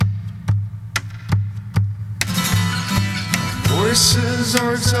voices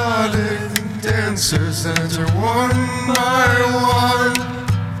are exotic, dancers enter one by one.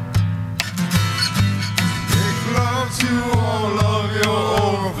 Make love to all of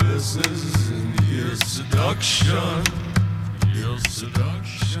your orifices in your seduction. Your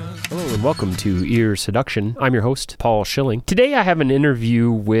seduction. Hello and welcome to Ear Seduction. I'm your host, Paul Schilling. Today I have an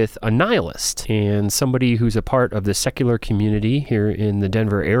interview with a nihilist and somebody who's a part of the secular community here in the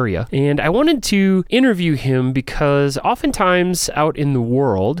Denver area. And I wanted to interview him because oftentimes out in the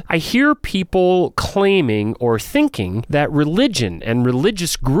world, I hear people claiming or thinking that religion and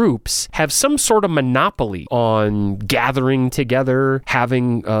religious groups have some sort of monopoly on gathering together,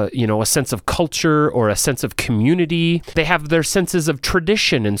 having a sense of culture or a sense of community. They have their senses of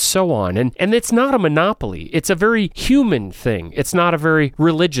tradition and so on. And it's not a monopoly. It's a very human thing. It's not a very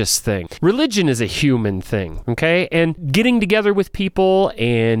religious thing. Religion is a human thing, okay? And getting together with people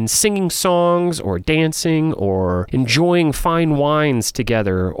and singing songs or dancing or enjoying fine wines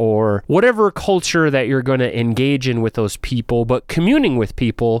together or whatever culture that you're going to engage in with those people, but communing with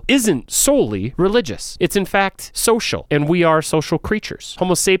people isn't solely religious. It's in fact social, and we are social creatures.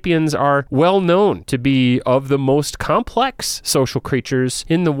 Homo sapiens are well known to be of the most complex social creatures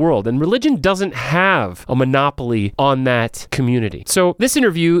in the world, and religion doesn't have a monopoly on that community. So this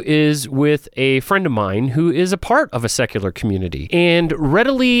interview is with a friend of mine who is a part of a secular community and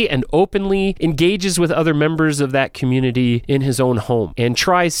readily and openly engages with other members of that community in his own home and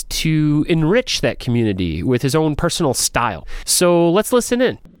tries to enrich that community with his own personal style. So let's listen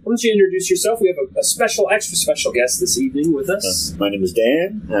in. Why don't you introduce yourself? We have a extra special guest this evening with us. My name is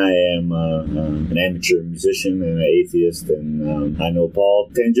Dan. I am an amateur musician and an atheist, and I know Paul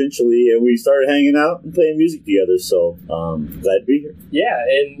tangentially, and we started hanging out and playing music together, so glad to be here. Yeah,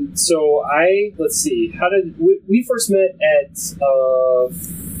 and so how did we first met at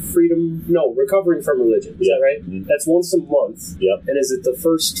Recovering from Religion. Is that right? Mm-hmm. That's once a month. Yep. And is it the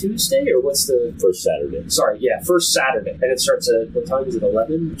first Tuesday or what's the... First Saturday. First Saturday. And it starts at, what time is it,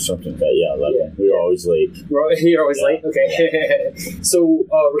 11? Something like that, yeah, 11. Yeah. We're always late. You're always late? Okay. So,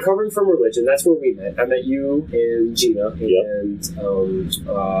 Recovering from Religion, that's where we met. I met you and Gina. And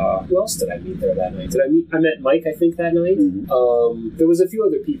who else did I meet there that night? I met Mike, I think, that night. Mm-hmm. There was a few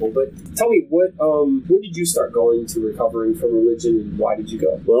other people, but tell me, when did you start going to Recovering from Religion and why did you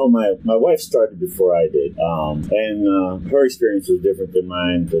go? Well, my wife started before I did, and her experience was different than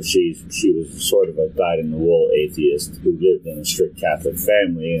mine because she was sort of a dyed-in-the-wool atheist who lived in a strict Catholic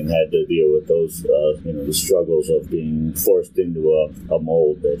family and had to deal with those, the struggles of being forced into a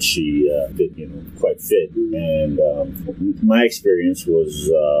mold that she didn't quite fit. And my experience was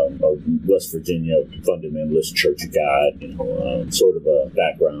a West Virginia fundamentalist Church of God, sort of a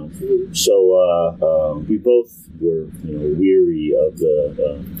background. So we both were weary of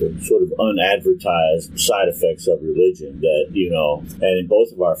the sort of unadvertised side effects of religion that, and in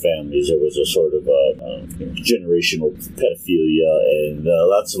both of our families there was a sort of generational pedophilia and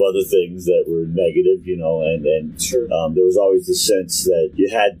lots of other things that were negative, and sure. There was always the sense that you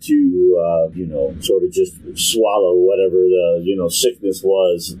had to, sort of just swallow whatever the, sickness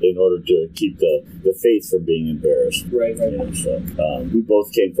was in order to keep the faith from being embarrassed. Right. So we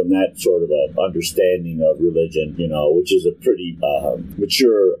both came from that sort of a understanding of religion, which is a pretty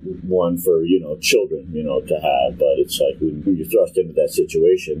mature one for, children, to have. But it's like when you're thrust into that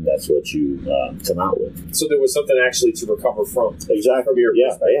situation, that's what you come out with. So there was something actually to recover from. Exactly. From your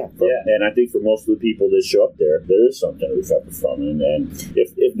perspective. Yeah. And I think for most of the people that show up there is something to recover from. And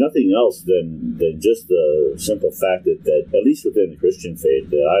if nothing else, then just the simple fact that at least within the Christian faith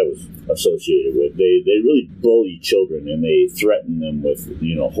that I was associated with, they really bully children and they threaten them with,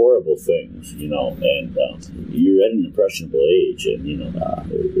 horrible things, and you're at an impressionable age, and,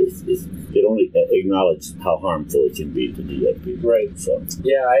 they don't acknowledge how harmful it can be to do that to people. Right. So.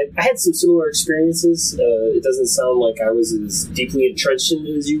 Yeah, I had some similar experiences. It doesn't sound like I was as deeply entrenched in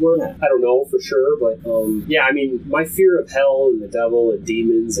it as you were. Yeah. I don't know for sure, but my fear of hell and the devil and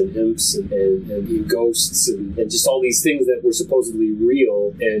demons and imps and ghosts and just all these things that were supposedly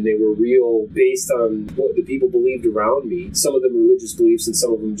real, and they were real based on what the people believed around me. Some of them religious beliefs and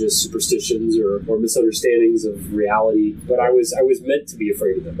some of them just superstitions or misunderstandings of reality. But I was meant to be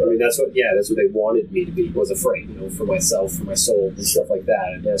afraid of them. I mean, that's what they wanted me to be, was afraid, for myself, for my soul, and stuff like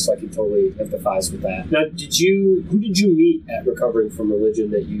that. And so I can totally empathize with that. Now, who did you meet at Recovering from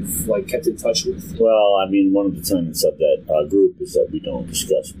Religion that you've kept in touch with? Well, I mean, one of the tenets of that group is that we don't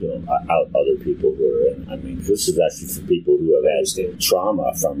discuss out other people who are in. I mean, this is actually for people who have had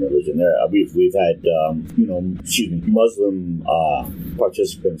trauma from religion. We've had Muslim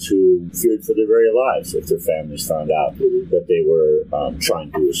participants who feared for their very lives if their families found out that they were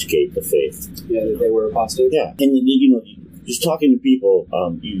trying to escape the faith. Yeah, that they were apostate. Yeah, and just talking to people,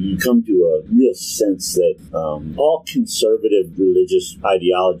 you come to a real sense that all conservative religious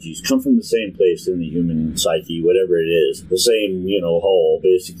ideologies come from the same place in the human psyche, whatever it is, the same, hole,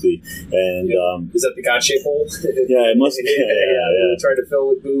 basically. And is that the God-shaped hole? Yeah, it must be. Yeah. Trying to fill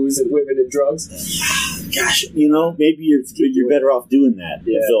with booze and women and drugs. Gosh, maybe you're better off doing that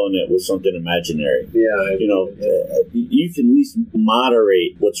than filling it with something imaginary. Yeah. You can at least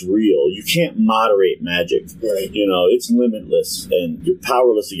moderate what's real. You can't moderate magic. Right. It's limitless, and you're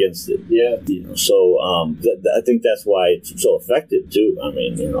powerless against it. Yeah. So I think that's why it's so effective too. I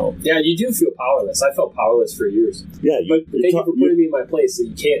mean, Yeah, you do feel powerless. I felt powerless for years. Yeah. But thank you for putting me in my place. So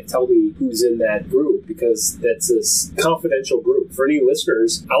you can't tell me who's in that group, because that's a confidential group. For any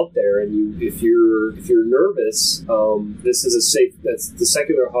listeners out there, and if you're nervous, this is a safe. That's the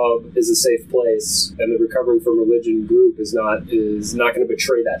Secular Hub is a safe place, and the Recovering from Religion group is not going to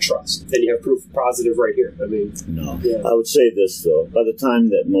betray that trust. And you have proof positive right here. I mean, no. Yeah. I would say this though: by the time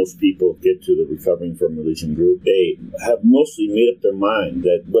that most people get to the Recovering from Religion group, they have mostly made up their mind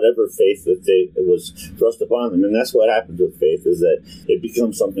that whatever faith that was thrust upon them, and that's what happens with faith, is that it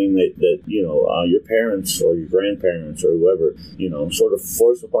becomes something that your parents or your grandparents or whoever sort of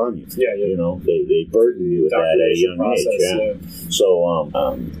force upon you. Yeah. They burden you with that at a young age. Yeah. So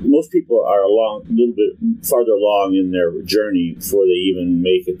most people are a little bit farther along in their journey before they even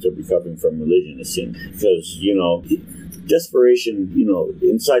make it to Recovering from Religion, it seems, because desperation,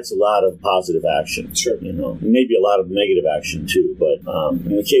 incites a lot of positive action. Sure. Maybe a lot of negative action too. But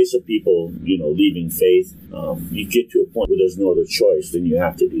in the case of people, leaving faith, you get to a point where there's no other choice, then you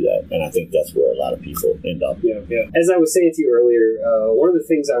have to do that. And I think that's where a lot of people end up. Yeah. As I was saying to you earlier, one of the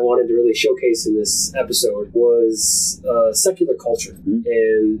things I wanted to really showcase in this episode was secular culture,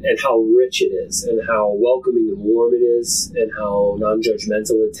 and how rich it is, and how welcoming and warm it is, and how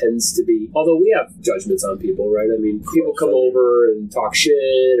non-judgmental it tends to be. Although we have judgments on people, right? I mean, people come over and talk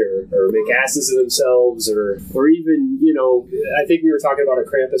shit or make asses of themselves, or even, I think we were talking about a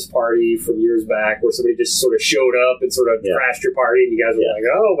Krampus party from years back where somebody just sort of showed up and sort of crashed your party, and you guys were like,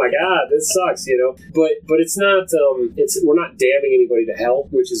 oh my God, this sucks, But it's not, we're not damning anybody to hell,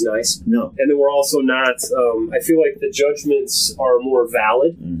 which is nice. No. And then we're also not, I feel like the judgments are more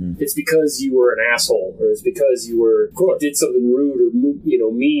valid. Mm-hmm. It's because you were an asshole, or it's because you did something rude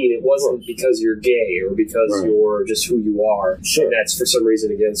or mean. It wasn't because you're gay or because you're just who you are. Sure. And that's for some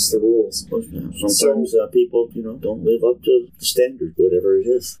reason against the rules. Sometimes people, don't live up to the standard, whatever it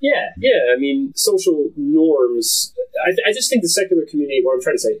is. Yeah. I mean, social norms. I just think the secular community, what I'm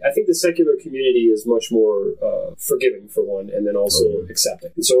trying to say, I think the secular community is much more forgiving, for one, and then also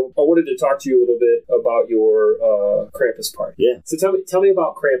accepting. And so I wanted to talk to you a little bit about your Krampus party. Yeah. So tell me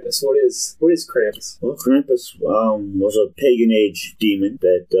about Krampus. What is Krampus? Well, Krampus was a pagan age demon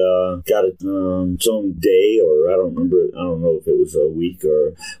that got its own day, or I don't know if it was a week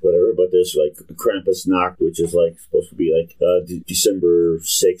or whatever, but there's like Krampusnacht, which is like supposed to be like December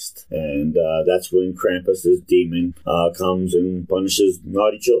 6th, and that's when Krampus, this demon, comes and punishes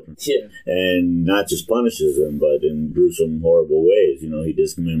naughty children. Yeah. And not just punishes them, but in gruesome, horrible ways. He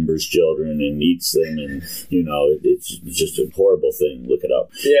dismembers children and eats them, and it's just a horrible thing. Look it up.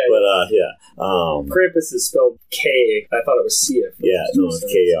 Yeah. But Krampus is spelled K. I thought it was C. Yeah, no, it's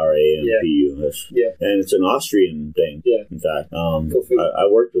Krampus. Yeah. And it's an Austrian thing. Yeah. In fact, I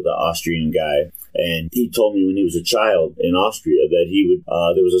worked with an Austrian guy, and he told me when he was a child in Austria that he would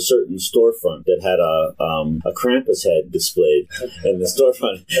there was a certain storefront that had a Krampus head displayed in the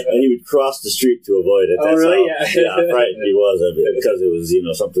storefront, and he would cross the street to avoid it. That's really? how frightened he was of it, because it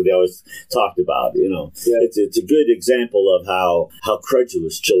was something they always talked about. It's a good example of how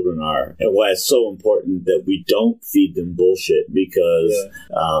credulous children are, and why it's so important that we don't feed them bullshit, because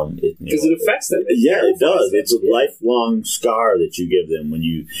it affects them. It does. It's a lifelong scar that you give them when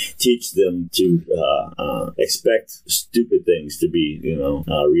you teach them to expect stupid things to be,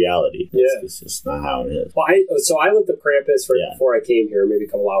 reality. It's just not how it is. Well, I looked up Krampus before I came here, maybe a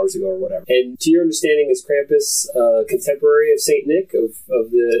couple hours ago or whatever. And to your understanding, is Krampus contemporary of Saint Nick,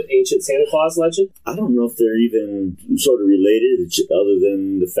 of the ancient Santa Claus legend? I don't know if they're even sort of related, other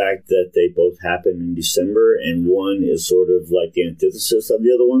than the fact that they both happen in December, and one is sort of like the antithesis of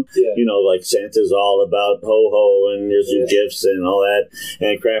the other one. Yeah. Like Santa's all about ho-ho and here's your gifts and all that,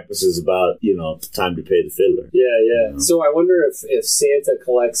 and Krampus is about, time to pay the fiddler. Yeah. So I wonder if Santa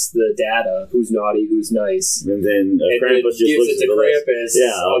collects the data, who's naughty, who's nice, and then Krampus just gives looks it to Krampus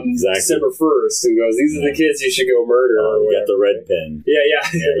on December 1st and goes, these are the kids you should go murder. You got the red pen. Yeah.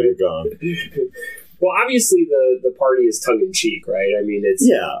 Yeah, you're gone. Well, obviously the party is tongue in cheek, right? I mean, it's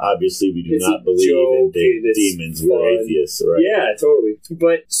obviously we do it's not a believe in joke and it's demons. We're fun. atheists, right? Yeah, totally.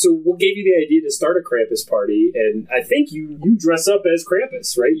 But so what gave you the idea to start a Krampus party? And I think you dress up as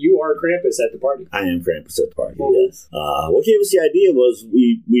Krampus, right? You are Krampus at the party. I am Krampus at the party, Oh. yes. What gave us the idea was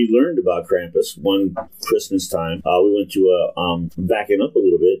we learned about Krampus one Christmas time. We went to backing up a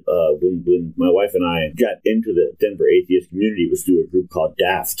little bit, when my wife and I got into the Denver atheist community, it was through a group called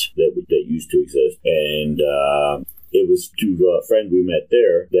DAFT that used to exist. And it was to a friend we met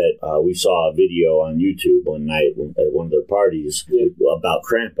there that we saw a video on YouTube one night at one of their parties about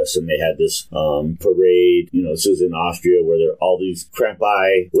Krampus, and they had this parade. This was in Austria, where all these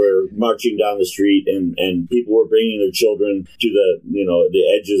Krampi were marching down the street, and people were bringing their children to the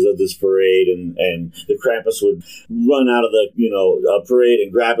edges of this parade, and the Krampus would run out of the parade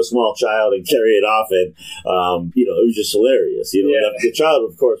and grab a small child and carry it off, and it was just hilarious. The child,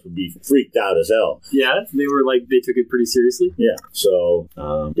 of course, would be freaked out as hell. Yeah, they took it pretty seriously. Yeah, so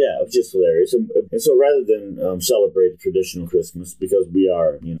it was just hilarious, and so rather than celebrate traditional Christmas, because we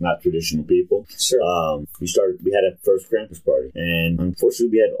are not traditional people, sure. We had a first Krampus party, and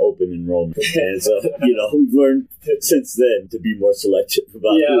unfortunately we had open enrollment, and so we've learned since then to be more selective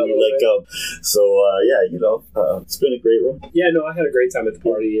about who we let go. So it's been a great run. Yeah, no, I had a great time at the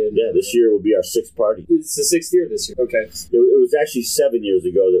party, and this year will be our 6th party. It's the 6th year this year. Okay, it was actually 7 years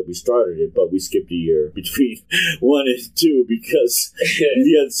ago that we started it, but we skipped a year between 1 and 2 because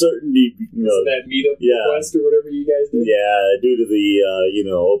the uncertainty. That meetup request or whatever you guys did. Yeah, due to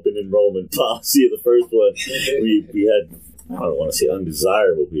the open enrollment policy of the first one, we had, I don't want to say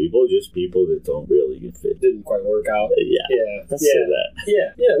undesirable people, just people that don't really get fit. Didn't quite work out. Let's say that.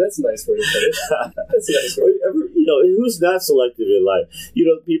 Yeah, that's a nice way to put it. That's a nice way. Who's not selective in life?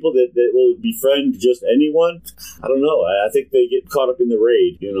 People that will befriend just anyone. I don't know. I think they get caught up in the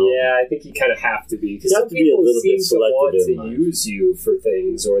raid. Yeah, I think you kind of have to be, because You some have to be a people little seem bit to want selective in to life. use you for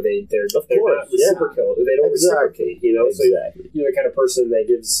things, or they're Of not course, reciprocal. They don't Exactly. reciprocate. So Exactly. you're the kind of person that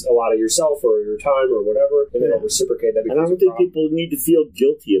gives a lot of yourself or your time or whatever, and they don't reciprocate that. And I don't think people need to feel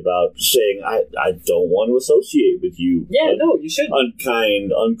guilty about saying, I don't want to associate with you. Yeah, no, you shouldn't.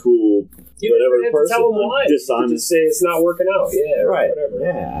 Unkind, uncool, You don't whatever even have to person. tell them why. You can Dishonest. just say it's not working out. Yeah, or Right. whatever.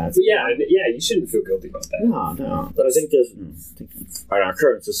 Yeah. But you shouldn't feel guilty about that. No. But I think in our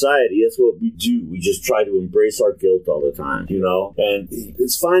current society, that's what we do. We just try to embrace our guilt all the time, And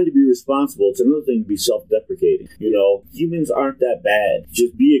it's fine to be responsible. It's another thing to be self-deprecating. Humans aren't that bad.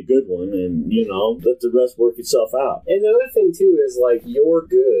 Just be a good one, and let the rest work itself out. And the other thing too is, like, your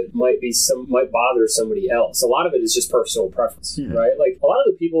good might bother somebody else. A lot of it is just personal preference, right? Like, a lot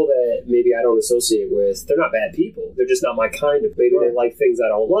of the people that maybe I don't associate with, they're not bad people. They're just not my kind of. Maybe they like things I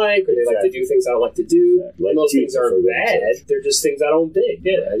don't like, or they like to do things I don't like to do. Exactly. And those things aren't bad. They're just things I don't dig.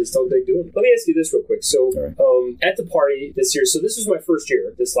 Yeah, I just don't dig doing it. Let me ask you this real quick. So, at the party this year, so this was my first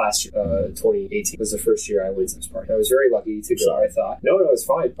year. This last year, 2018 was the first year I went to this party. I was very lucky to go. Sorry. I thought, no, it's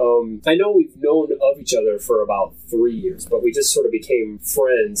fine. I know we've known of each other for about 3 years, but we just sort of became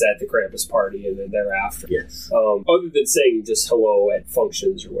friends at the Krampus party, and then thereafter. Yes. Other than saying just hello at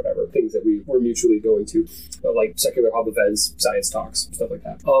functions or whatever, things that we were mutually going to, like secular hub events, science talks, stuff like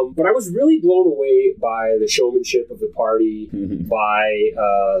that. But I was really blown away by the showmanship of the party, by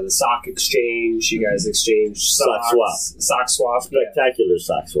the sock exchange. You guys exchanged socks. Sock swap. Spectacular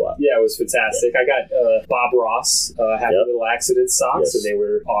sock swap. Yeah, it was fantastic. I got Bob Ross Happy Little Accident socks, and they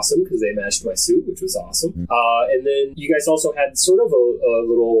were awesome because they matched my suit, which was awesome. And then you guys also had sort of a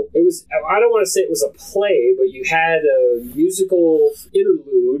little, it was, I don't want to say it was a play, but you had a musical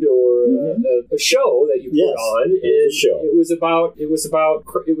interlude or a show that you put on. It was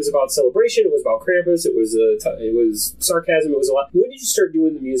about celebration. It was about Krampus. It was sarcasm. It was a lot. When did you start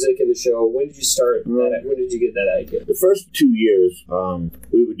doing the music in the show? When did you start that? When did you get that idea? The first 2 years,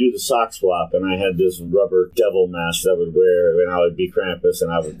 we would do the sock swap, and I had this rubber devil mask that I would wear, and I would be Krampus,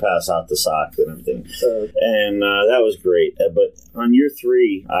 and I would pass out the socks and everything. And that was great. But on year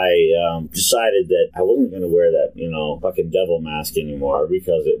 3, I decided that I wasn't going to wear that, fucking devil mask anymore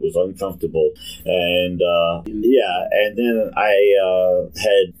because it was uncomfortable. And and then I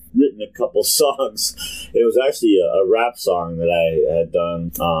had written a couple songs. It was actually a rap song that I had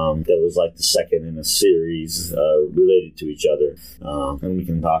done that was like the second in a series related to each other. And we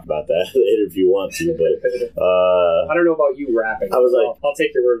can talk about that later if you want to. But I don't know about you rapping. I was like, I'll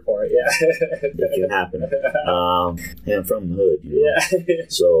take your word for it. Yeah, that can happen. I'm from the hood. Yeah.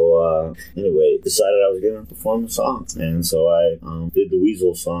 So anyway, decided I was going to perform a song, and so I did the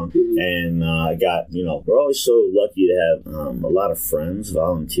Weasel song, and I got we're always so lucky to have a lot of friends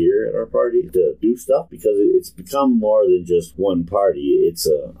volunteer at our party to do stuff because it's become more than just one party. It's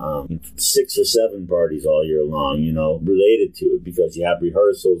 6 or 7 parties all year long, you know, related to it because you have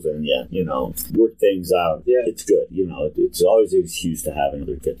rehearsals and you know, work things out. Yeah. It's good. You know, it's always an excuse to have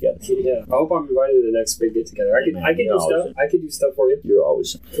another get together. Yeah. I hope I'm invited to the next big get together. I can do stuff. I can do stuff for you. You're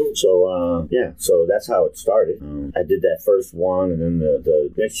always cool. So so that's how it started. I did that first one, and then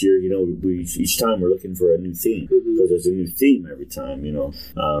the next year, you know, we each time we're looking for a new theme because there's a new theme every time. You know,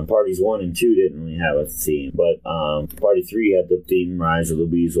 parties 1 and 2 didn't really have a theme, but party 3 had the theme Rise of the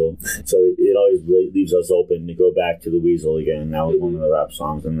Weasel. So it always leaves us open to go back to the Weasel again. That was one of the rap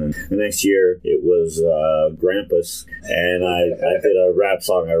songs, and then the next year it was Grampus, and I did a rap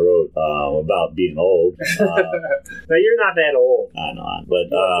song I wrote about being old. Now you're not that old. I know,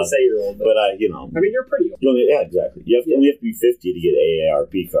 but You don't have to say you're old, but you know, I mean, you're pretty old. yeah, exactly. You only have to be 50 to get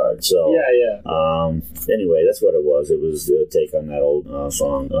AARP card. So Yeah. anyway, that's what it was. It was a take on that old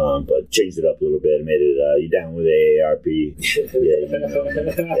song, but changed it up a little bit and made it you down with AARP.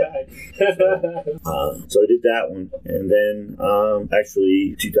 So I did that one, and then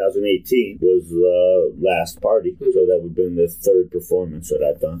actually 2018 was the last party, so that would have been the 3rd performance that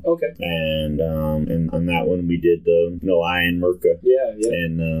I've done. Okay. And on that one we did the No I and Merca. Yeah.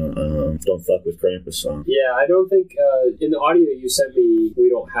 And Don't Fuck with Krampus song. Yeah, I don't think in the audio you sent me, we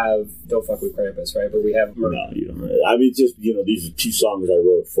don't have Don't Fuck with Krampus, right? But we have Merca. No, you don't. I mean, just, you know, these are 2 songs I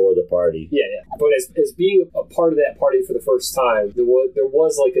wrote for the party. Yeah. But as being a part of that party for the first time, there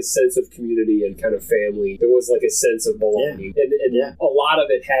was like a sense of community and kind of family. There was like a sense of belonging. Yeah. And a lot of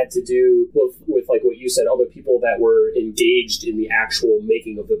it had to do with like what you said, other people that were engaged in the actual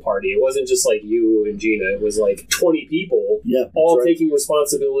making of the party. It wasn't just like you and Gina. It was like 20 people, all right. taking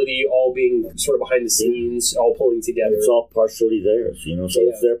responsibility, all being sort of behind the scenes, all pulling together. It's all partially theirs, you know, so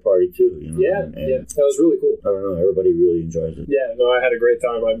it's their party too, you know. Yeah. That was really cool. I don't know, everybody really enjoys it. Yeah, no, I had a great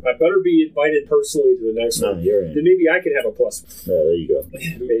time. I better be invited personally to the next one. You're in. Then maybe I could have a plus. Yeah, there you go.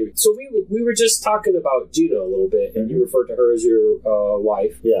 Maybe. So we were just talking about Gina a little bit, and you referred to her as your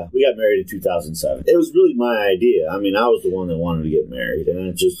wife. Yeah, we got married in 2007. It was really my idea. I mean, I was the one that wanted to get married, and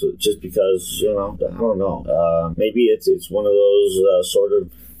it just because, you know, I don't know. Maybe it's one of those sort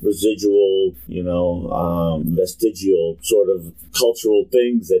of residual, you know, vestigial sort of cultural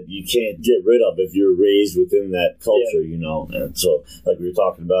things that you can't get rid of if you're raised within that culture, you know. And so, like we were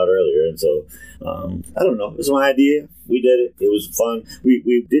talking about earlier, and so, I don't know, it was my idea. We did it. It was fun.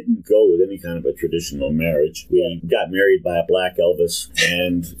 We didn't go with any kind of a traditional marriage. We got married by a black Elvis,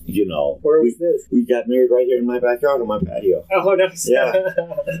 and, you know. Where was this? We got married right here in my backyard on my patio. Oh, nice. Yeah.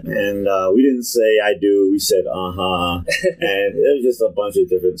 And we didn't say I do. We said and it was just a bunch of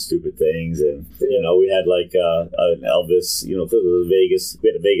different stupid things. And you know, we had like an Elvis, you know, because of the Vegas. We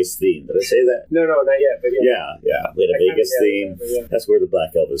had a Vegas theme. Did I say that? No, not yet. But Yeah. We had a Vegas theme. That's where the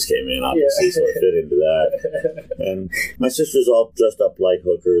Black Elvis came in, obviously, so it fit into that. And my sisters all dressed up like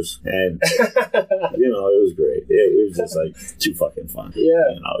hookers, and you know, it was great. It was just like too fucking fun.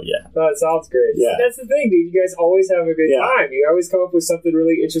 Yeah. You know, That sounds great. Yeah. That's the thing, dude. You guys always have a good time. You always come up with something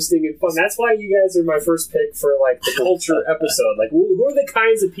really interesting and fun. That's why you guys are my first pick for like the culture episode. Like, who are the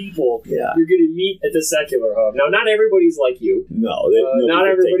kinds of people you're going to meet at the Secular Hub? Now, not everybody's like you. No, not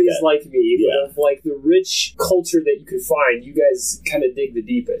everybody's like me. Yeah. But of like the rich culture that you could find, you guys kind of dig the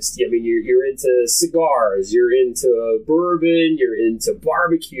deepest. I mean, you're into cigars, you're into bourbon, you're into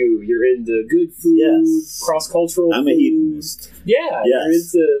barbecue, you're into good food, cross-cultural I'm food. a hedonist. Yeah, you're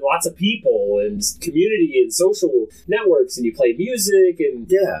into lots of people and community and social networks, and you play music, and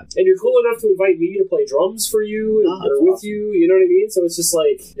you're cool enough to invite me to play drums for you or with you. You know what I mean? So it's just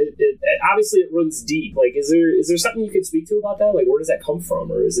like obviously it runs deep. Like, is there something you could speak to about that? Like, where does that come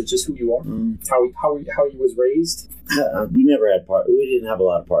from, or is it just who you are? How you was raised? We never had we didn't have a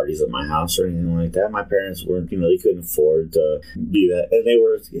lot of parties at my house or anything like that. My parents weren't, you know, they couldn't afford to be that, and they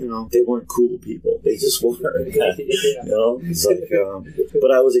were, you know, they weren't cool people. They just weren't. You know, it's like,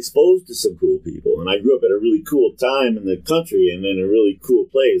 but I was exposed to some cool people, and I grew up at a really cool time in the country, and in a really cool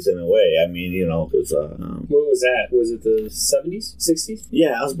place in a way. I mean, you know, because when was that? Was it the 70s, 60s?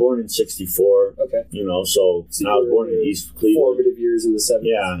 Yeah, I was born in '64. Okay, you know, so I was born in East Cleveland. Formative years in the 70s.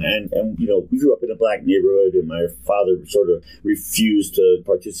 Yeah, and you know, we grew up in a black neighborhood, and my father sort of refused to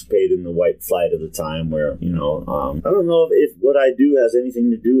participate in the white flight of the time, where, you know, I don't know if what I do has anything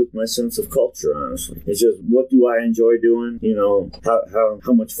to do with my sense of culture, honestly. It's just, what do I enjoy doing? You know,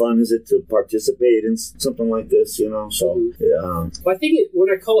 how much fun is it to participate in something like this, you know? So, Well, I think when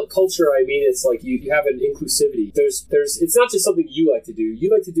I call it culture, I mean, it's like you have an inclusivity. There's it's not just something you like to do. You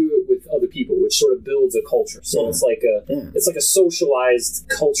like to do it with other people, which sort of builds a culture. So it's like a social socialized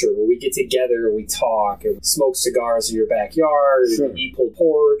culture where we get together and we talk and smoke cigars in your backyard and we eat pulled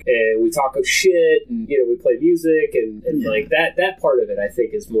pork and we talk of shit and, we play music and like that part of it, I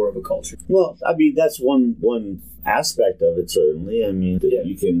think, is more of a culture. Well, I mean, that's one aspect of it, certainly. I mean,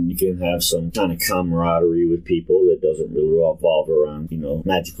 you can have some kind of camaraderie with people that doesn't really revolve around,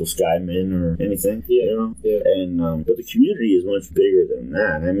 magical skymen or anything, And, but the community is much bigger than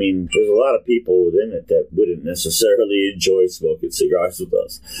that. I mean, there's a lot of people within it that wouldn't necessarily enjoy smoking cigars with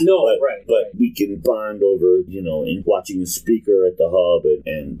us. No, but we can bond over, in watching the speaker at the hub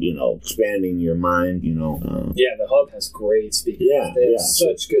and expanding your mind, the hub has great speakers. They have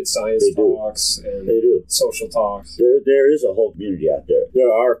such good science talks and they do. Social talks. There is a whole community out there.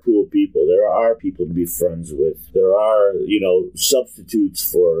 There are cool people. There are people to be friends with. There are,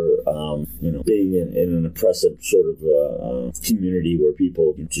 substitutes for, being in an oppressive sort of community where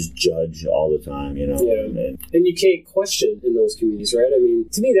people can just judge all the time, And you can't question in those communities, right? I mean,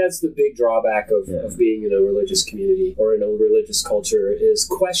 to me, that's the big drawback of being in a religious community or in a religious culture is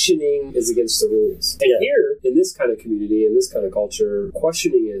questioning is against the rules. And here, in this kind of community, in this kind of culture,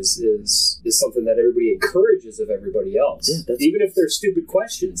 questioning is something that everybody encourages of everybody else. Yeah, even if they're stupid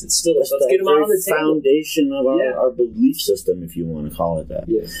questions, it's still, let's get them out on the table. Foundation of our belief system, if you want to call it that.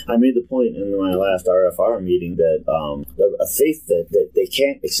 Yeah. I made the point in my last RFR meeting that a faith that they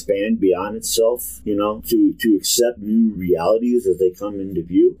can't expand beyond itself, to accept new realities as they come into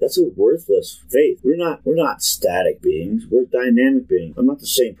view, that's a worthless faith. We're not static beings. We're dynamic beings. I'm not the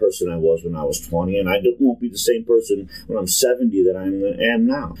same person I was when I was 20, and I won't be the same person when I'm 70 that I am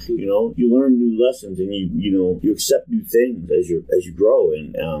now. You learn new lessons and you accept new things as you grow,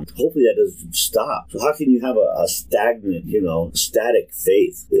 and hopefully that doesn't stop. So how can you have a stagnant, static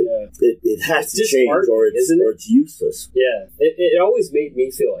faith? It has to change, or it's useless. Yeah, it always made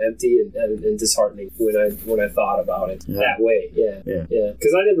me feel empty and disheartening when I thought about it that way. Yeah.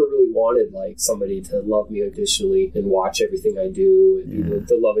 Because I never really wanted like somebody to love me unconditionally and watch everything I do and be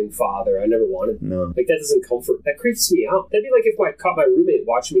the loving father. I never wanted. No. Like that doesn't comfort. That creeps me out. That'd be like if I caught my roommate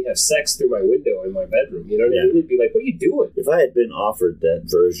watching me have sex through my window in my bedroom. You know what I mean? It'd be like, what are you doing? If I had been offered that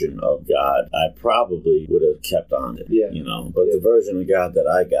version of God, I probably would have kept on it. But the version of God that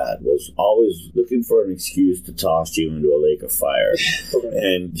I got was always looking for an excuse to toss you into a lake of fire.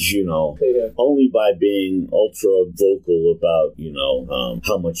 And, only by being ultra vocal about,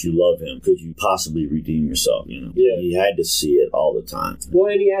 how much you love him could you possibly redeem yourself, He had to see it all the time.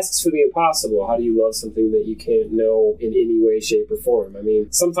 Well, and he asks for the impossible. How do you love something that you can't know in any way, shape, or form? I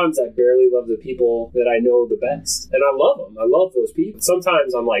mean, sometimes I barely love the people that I know the best. And I love them. I love those people.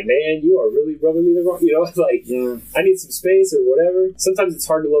 Sometimes I'm like, man, you are really rubbing me the wrong, I need some space or whatever. Sometimes it's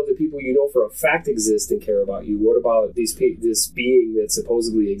hard to love the people you know for a fact exist and care about you. What about this being that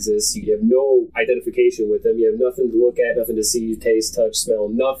supposedly exists? You have no identification with them. You have nothing to look at, nothing to see, taste, touch, smell,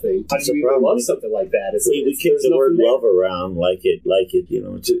 nothing. How do you even love something like that? We kick the word love around like it,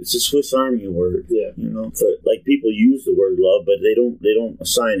 it's a Swiss Army word. Yeah. Like people use the word love, but they don't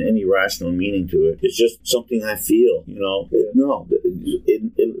assign any rational meaning to it. It's just something I feel,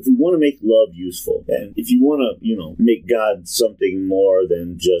 if you want to make love useful, and if you want to, make God something more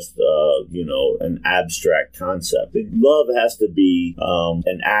than just, an abstract concept, love has to be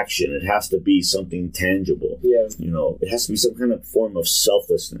an action. It has to be something tangible. Yeah. It has to be some kind of form of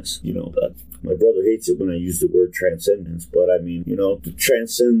selflessness. My brother hates it when I use the word transcendence, but I mean, to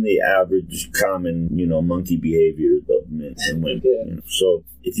transcend the average common, monkey behavior of men and women. Yeah. So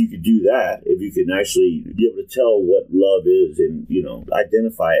if you could do that, if you can actually be able to tell what love is and,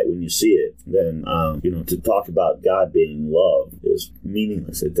 identify it when you see it, then, to talk about God being love is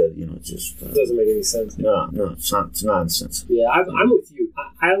meaningless. It does, it just... it doesn't make any sense. No, it's nonsense. Yeah, I'm with you.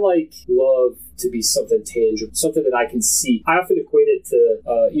 I like love to be something tangible, something that I can see. I often equate it to,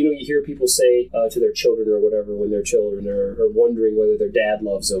 you hear people say to their children or whatever when their children are wondering whether their dad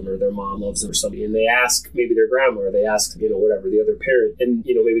loves them or their mom loves them or something, and they ask maybe their grandma or they ask, whatever, the other parent, and,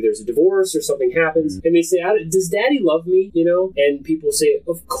 maybe there's a divorce or something happens, and they say, does daddy love me, And people say,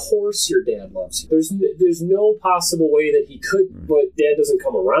 of course your dad loves you. There's no possible way that he couldn't, but dad doesn't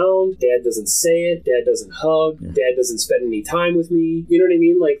come around, dad doesn't say it, dad doesn't hug, dad doesn't spend any time with me, you know what I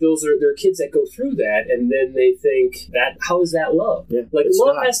mean? Like they're kids that go through that, and then they think that how is that love? Yeah, like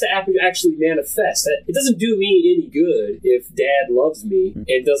love has to actually manifest. It doesn't do me any good if dad loves me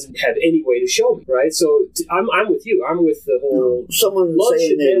and doesn't have any way to show me, right? So I'm with you. I'm with the whole someone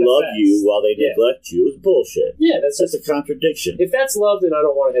saying they love you while they neglect you is bullshit. Yeah, that's a contradiction. If that's love, then I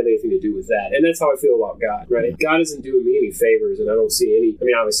don't want to have anything to do with that, and that's how I feel about God, right? God isn't doing me any favors, and I don't see any. I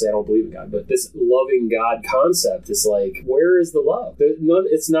mean, obviously, I don't believe in God, but this loving God concept is like, where is the love?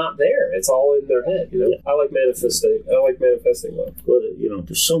 It's not there. It's all in their head. You know, Yeah. I like manifesting love. Well,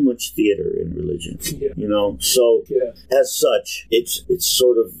 there's so much theater in religion. Yeah. So Yeah. as such, it's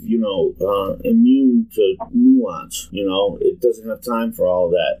sort of immune to nuance. It doesn't have time for all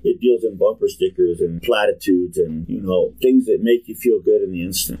that. It deals in bumper stickers and platitudes and things that make you feel good in the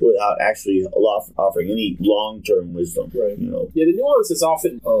instant without actually offering any long-term wisdom. Right. Yeah, the nuance is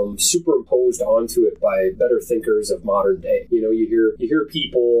often superimposed onto it by better thinkers of modern day. You hear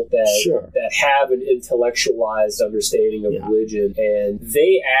people that have an intellectualized understanding of religion, and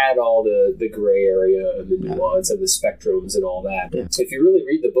they add all the gray area and the nuance and the spectrums and all that. Yeah. If you really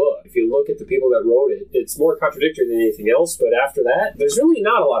read the book, if you look at the people that wrote it, it's more contradictory than anything else. But after that, there's really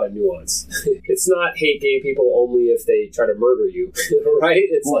not a lot of nuance. It's not hate gay people only if they try to murder you, right?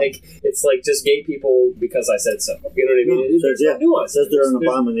 It's like just gay people because I said so. You know what I mean? There's no nuance. Says they're an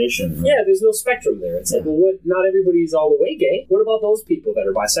abomination. Yeah, there's no spectrum there. It's like, well, not everybody's all the way gay. What about those people that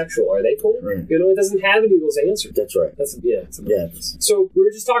are bisexual? Are they cool? Right. It doesn't have any of those answers. That's right. So we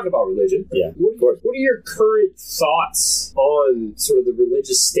were just talking about religion. Yeah, What are your current thoughts on sort of the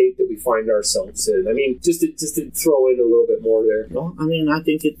religious state that we find ourselves in? I mean, just to throw in a little bit more there. Well, I mean, I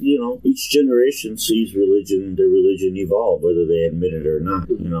think each generation sees their religion evolve, whether they admit it or not.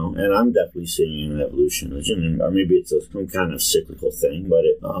 And I'm definitely seeing an evolution, or maybe it's some kind of cyclical thing. But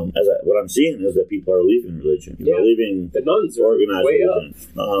what I'm seeing is that people are leaving religion. They're leaving the nuns are organized way religion.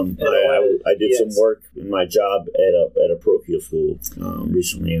 up. I did some work in my job at a parochial school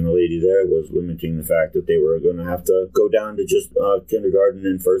recently, and the lady there was limiting the fact that they were going to have to go down to just kindergarten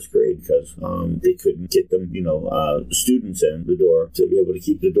and first grade because they couldn't get them, students in the door to be able to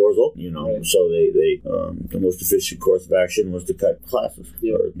keep the doors open. Right. So they the most efficient course of action was to cut classes.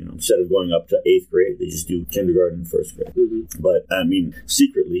 Yeah. Or instead of going up to 8th grade, they just do kindergarten and first grade. Mm-hmm. But I mean,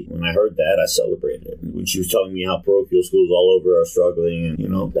 secretly, when I heard that, I celebrated it. When she was telling me how parochial schools all over are struggling, and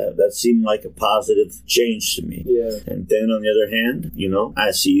that seemed like a positive change to me. Yeah. And then on the other hand,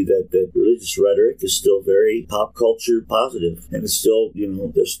 I see that religious rhetoric is still very pop culture positive, and it's still,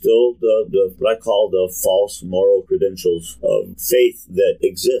 there's still the what I call the false moral credentials of faith that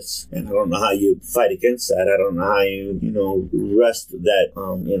exists, and I don't know how you fight against that. I don't know how you wrest that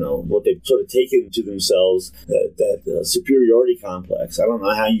what they've sort of taken to themselves, that superiority complex. I don't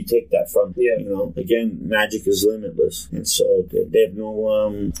know how you take that from them. Again, magic is limitless, and so they have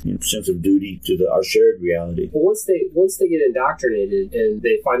no sense of duty to our shared reality. But once they get indoctrinated and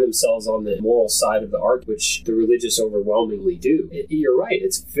they find themselves on the moral side of the arc, which the religious overwhelmingly do, you're right.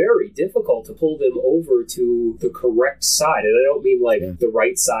 It's very difficult to pull them over to the correct side, and I don't mean like the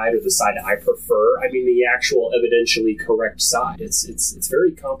right side or the side I prefer. I mean the actual evidentially correct side. It's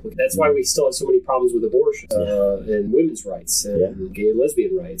very complicated. That's why we still have so many problems with abortion and women's rights and gay and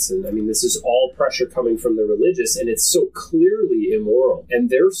lesbian rights. And I mean, this is all pressure coming from the religious, and it's so clearly immoral, and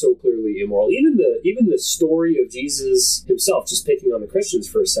they're so clearly immoral. Even the story of Jesus himself, just picking on the Christians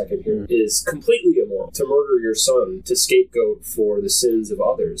for a second here, is completely immoral. To murder your son, to scapegoat for the sins of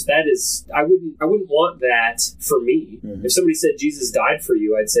others. That is, I wouldn't want that for me. Mm-hmm. If somebody said Jesus died for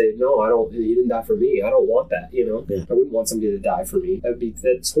you, I'd say, no, I don't. He didn't die for me. I don't want that. I wouldn't want somebody to die for me.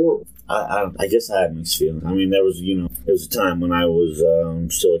 That's horrible. I guess I had mixed feelings. I mean, there was a time when I was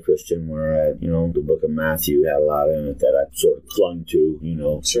still a Christian where the book of Matthew had a lot in it that I sort of clung to,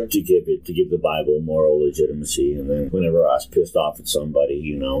 sure. to give the Bible moral legitimacy. And then whenever I was pissed off at somebody,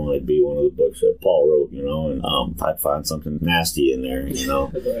 it'd be one of the books that Paul wrote, and I'd find something nasty in there,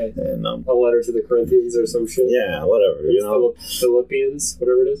 right. And a letter to the Corinthians or some shit. Yeah, whatever, Philippians,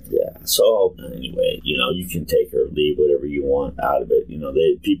 whatever it is. Yeah. So anyway, you can take or leave whatever you want out of it.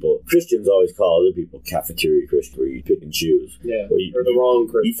 Christians always call other people cafeteria Christian, where you pick and choose. Yeah, or the wrong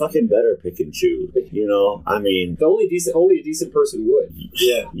Christian. You fucking better pick and choose. I mean, only a decent person would.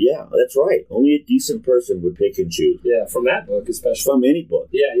 Yeah. Yeah, that's right. Only a decent person would pick and choose. Yeah, from that book especially. From any book.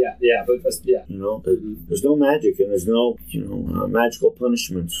 Yeah, but yeah. There's no magic, and there's no magical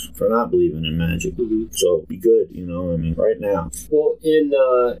punishments for not believing in magic. Mm-hmm. So be good. Right now. Well, in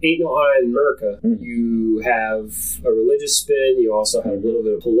Ain't No High in America, you have a religious spin. You also have a little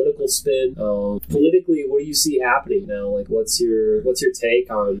bit of political spin. Politically, what do you see happening now? Like, what's your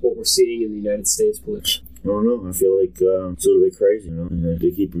take on what we're seeing in the United States politically? I don't know. I feel like it's a little bit crazy,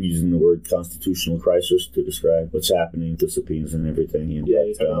 They keep using the word constitutional crisis to describe what's happening, the subpoenas and everything. You're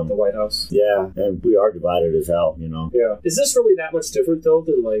talking about the White House. Yeah, and we are divided as hell, Yeah. Is this really that much different, though,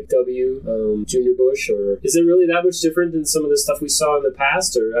 than, like, Junior Bush? Or is it really that much different than some of the stuff we saw in the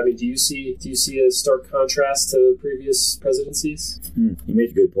past? Or, I mean, do you see a stark contrast to previous presidencies? You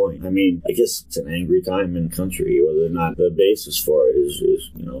made a good point. I mean, I guess it's an angry time in the country, whether or not the basis for it is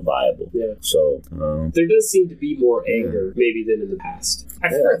viable. Yeah. So... there does seem to be more anger maybe than in the past. I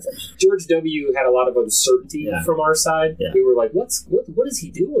feel like George W. had a lot of uncertainty from our side. Yeah. We were like, what is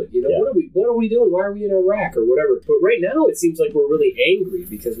he doing? You know, what are we doing? Why are we in Iraq or whatever? But right now it seems like we're really angry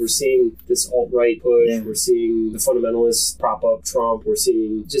because we're seeing this alt-right push. Yeah. We're seeing the fundamentalists prop up Trump. We're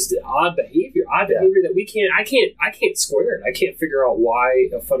seeing just odd behavior that I can't square it. I can't figure out why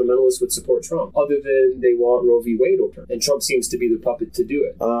a fundamentalist would support Trump other than they want Roe v. Wade overturned. And Trump seems to be the puppet to do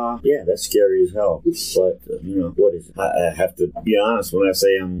it. Yeah, that's scary as hell. But, what is it? I have to be honest when I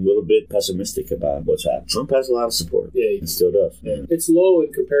say I'm a little bit pessimistic about what's happening. Trump has a lot of support. Yeah, he still does. Yeah. It's low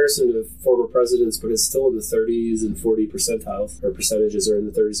in comparison to former presidents, but it's still in the 30s and 40 percentiles. Or percentages are in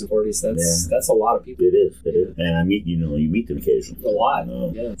the 30s and 40s. That's a lot of people. It is. And I meet, you meet them occasionally. A lot.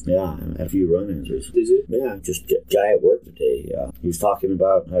 Yeah, I had a few run-ins recently. Did you? Yeah, just a guy at work today. He was talking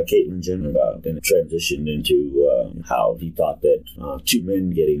about Caitlyn Jenner and it transitioned into how he thought that two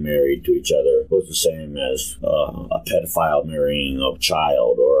men getting married to each other was the same as a pedophile marrying a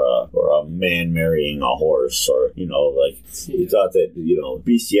child or a man marrying a horse, or he thought that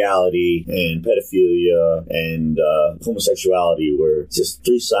bestiality and pedophilia and homosexuality were just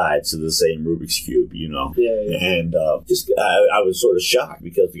three sides of the same Rubik's Cube, and I was sort of shocked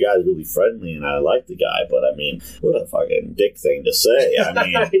because the guy's really friendly and I like the guy, but I mean, what a fucking dick thing to say. I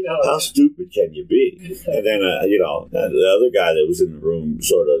mean, how stupid can you be? And then the other guy that was in the room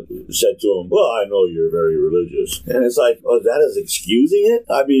sort of said to him, well, I know you're very religious. And it's like, oh, that is excusing it?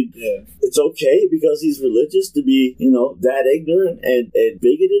 I mean, it's okay because he's religious to be, that ignorant and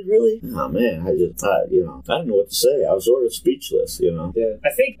bigoted, really? Oh, man, I don't know what to say. I was sort of speechless, Yeah. I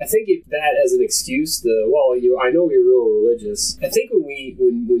think if that as an excuse, I know you're real religious. I think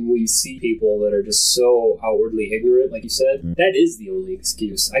when we see people that are just so outwardly ignorant, like you said, that is the only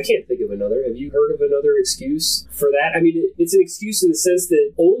excuse. I can't think of another. Have you heard of another excuse for that? I mean, it's an excuse in the sense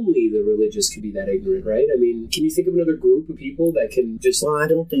that only the religious can be that ignorant, right? I mean, can you think of another group of people that can just... Well, I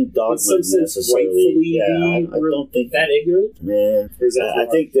don't think dogma necessarily... I don't think that ignorant? Yeah. I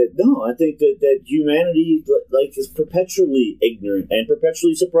think that humanity is perpetually ignorant and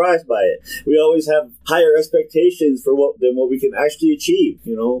perpetually surprised by it. We always have higher expectations than what we can actually achieve,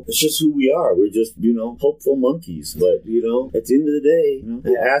 It's just who we are. We're just, hopeful monkeys. But, at the end of the day,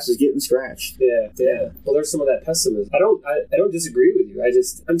 the ass is getting scratched. Yeah. Well, there's some of that pessimism. I don't disagree with you.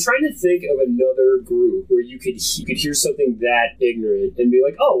 I'm trying to think of another group where you could hear something that ignorant and be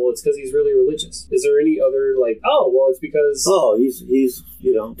like, oh, well, it's because he's really religious. Is there any other it's because... Oh, he's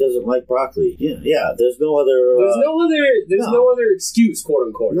doesn't like broccoli. Yeah. There's no other... There's no other excuse, quote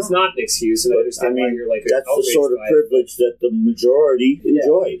unquote. No. It's not an excuse, and I understand why you're that's the sort of privilege that the majority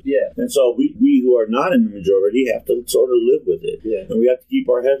enjoy. Yeah. And so we who are not in the majority have to sort of live with it. Yeah. And we have to keep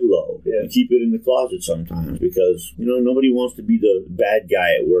our head low and keep it in the closet sometimes because, nobody wants to be the bad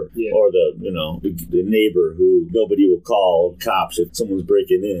guy at work or the neighbor who nobody will call cops if someone's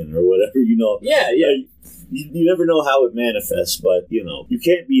breaking in or whatever, Yeah. You never know how it manifests, but, you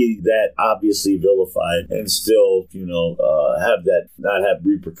can't be that obviously vilified and still, not have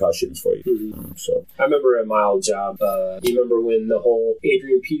repercussions for you. Mm-hmm. So I remember at my old job, you remember when the whole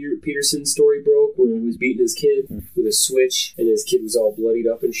Adrian Peterson story broke where he was beating his kid with a switch and his kid was all bloodied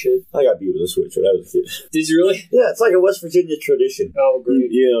up and shit? I got beat with a switch when I was a kid. Did you really? Yeah, it's like a West Virginia tradition. Oh, great.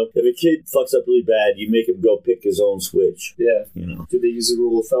 If a kid fucks up really bad, you make him go pick his own switch. Yeah. Did they use a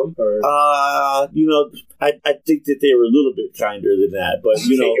rule of thumb? Or? I think that they were a little bit kinder than that, but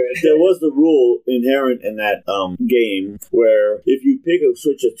there was the rule inherent in that game where if you pick a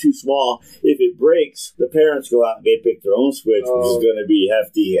switch that's too small, if it breaks, the parents go out and they pick their own switch, which is going to be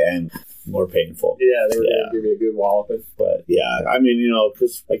hefty and more painful. Yeah, they were going to give you a good walloping. But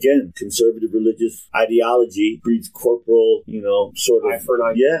because again, conservative religious ideology breeds corporal, sort of eye for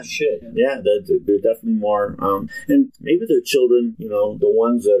an eye. Shit. Yeah, they're definitely more, and maybe their children, the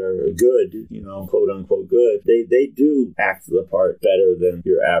ones that are good, quote unquote good, they do act the part better than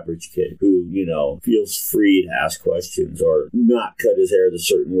your average kid who, feels free to ask questions or not cut his hair the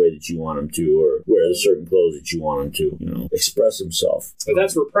certain way that you want him to or wear the certain clothes that you want him to, express himself. But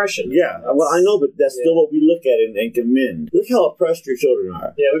that's repression. Yeah, well, I know, but that's still what we look at and commend. Look how oppressed your children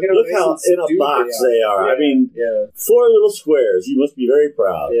are. Yeah, look how in a box they are. Yeah, I mean, 4 little squares. You must be very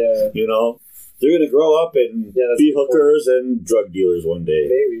proud. Yeah. They're going to grow up and be hookers and drug dealers one day.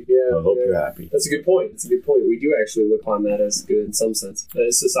 Maybe, yeah. I hope you're happy. That's a good point. We do actually look upon that as good in some sense,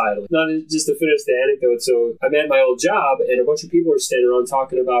 societally. Not just to finish the anecdote. So I'm at my old job, and a bunch of people are standing around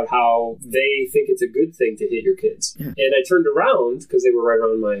talking about how they think it's a good thing to hit your kids. Yeah. And I turned around, because they were right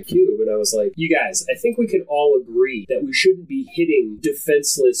around my cube, and I was like, you guys, I think we can all agree that we shouldn't be hitting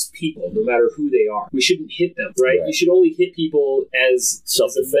defenseless people, no matter who they are. We shouldn't hit them, right? You should only hit people as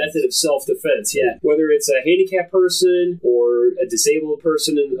a method of self-defense. sense, yeah. Whether it's a handicapped person or a disabled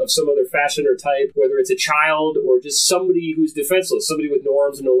person of some other fashion or type, whether it's a child or just somebody who's defenseless, somebody with no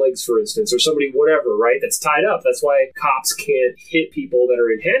arms and no legs, for instance, or somebody whatever, right, that's tied up. That's why cops can't hit people that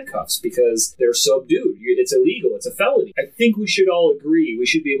are in handcuffs, because they're subdued. It's illegal. It's a felony. I think we should all agree. We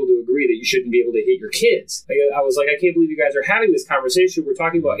should be able to agree that you shouldn't be able to hit your kids. I was like, I can't believe you guys are having this conversation. We're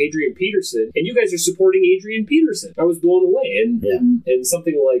talking about Adrian Peterson, and you guys are supporting Adrian Peterson. I was blown away. And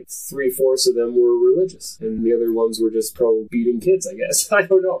something like 3/4 of them were religious, and the other ones were just pro beating kids, I guess. I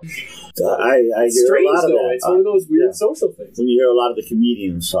don't know. I hear strange, a lot of though. that. It's one of those weird social things. When you hear a lot of the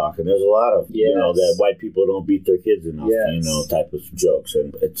comedians talking, there's a lot of, Yes. that white people don't beat their kids enough, Yes. type of jokes.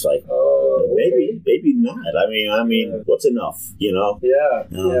 And it's like, Okay. maybe not. I mean, what's enough, Yeah.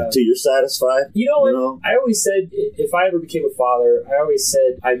 till you're satisfied? I always said, if I ever became a father, I always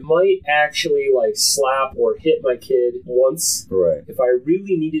said I might actually slap or hit my kid once Right. if I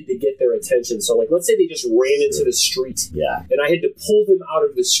really needed to get their attention. So let's say they just ran into the street. Yeah. And I had to pull them out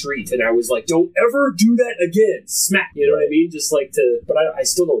of the street, and I was like, don't ever do that again. Smack. You know what I mean? Just but I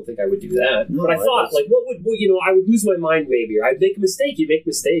still don't think I would do that. No, but I thought, I would lose my mind maybe, or I'd make a mistake. You make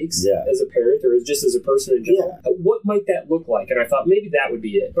mistakes as a parent or just as a person in general. Yeah. What might that look like? And I thought maybe that would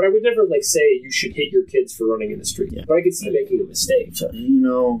be it. But I would never say you should hit your kids for running in the street. Yeah. But I could see making a mistake. So,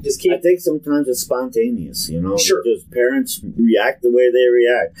 Just keep. I think sometimes it's spontaneous, Sure. Just parents react the way they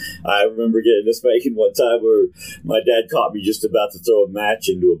react. I remember getting this spanking one time where my dad caught me just about to throw a match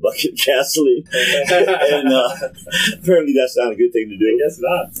into a bucket of gasoline. And apparently that's not a good thing to do. I guess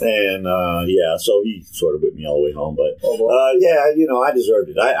not. And so he sort of whipped me all the way home. But I deserved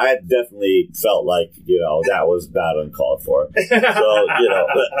it. I definitely felt like, that was about uncalled for. So,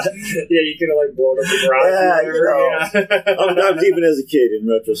 Yeah, you could have blown up the garage. Sometimes even as a kid, in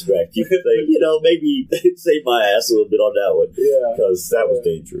retrospect, you could think, maybe save my ass a little bit on that one. Yeah. Because that was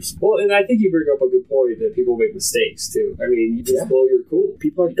dangerous. Well, and I think you bring up a good point that people make mistakes too. I mean, you just blow your cool.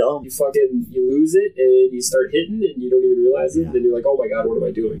 People are dumb. You lose it and you start hitting and you don't even realize it. And then you're like, oh my God, what am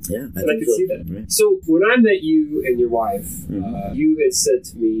I doing? Yeah. And I could see that. Yeah. So when I met you and your wife, you had said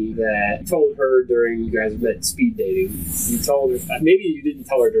to me that you told her during you guys met speed dating, you told her, maybe you didn't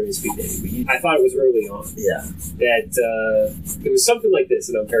tell her during speed dating, but I thought it was early on. Yeah. That it was something like this,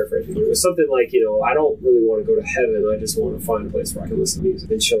 and I'm paraphrasing, but it was something like, I don't really want to go to heaven, I just want to find a place where I can listen to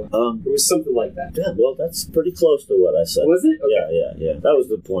music and chill out. It was something like that. Yeah, well, that's pretty close to what I said. Was it? Okay. Yeah. That was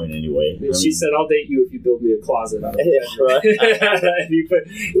the point anyway. And she said, I'll date you if you build me a closet out of Yeah, right. and you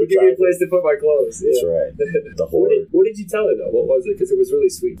give me a place to put my clothes. That's right. The whore. What did you tell her, though? What was it? Because it was really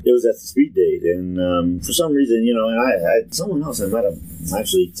sweet. It was at the speed date, and for some reason, and I someone else I might have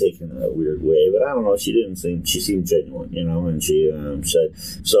actually taken a weird way, but I don't know. She seemed genuine, and she said,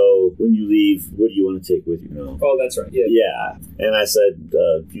 so when you leave, what do you want to take with you? Oh, that's right. Yeah. Yeah. And I said,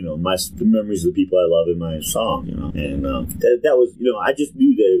 the memories of the people I love in my song, and that was, I just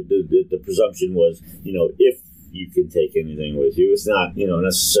knew that the presumption was, if you can take anything with you. It's not,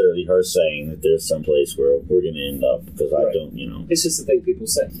 necessarily her saying that there's some place where we're going to end up, because I don't, It's just the thing people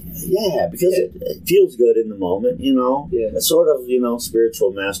say. Yeah, because it feels good in the moment, Yeah. It's sort of,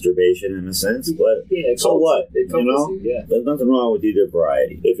 spiritual masturbation in a sense, but so what? It comforts you, yeah. There's nothing wrong with either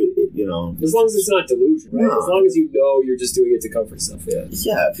variety. If as long as it's not delusion, right? No. As long as you know you're just doing it to comfort yourself, yeah.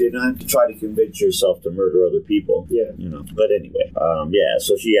 Yeah, if you're not to try to convince yourself to murder other people. Yeah. But anyway,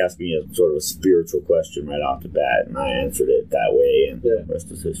 so she asked me a sort of a spiritual question right off the bat, and I answered it that way, and the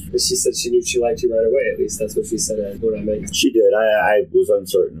rest is history. But she said she knew she liked you right away, at least that's what she said when I met you. She did. I was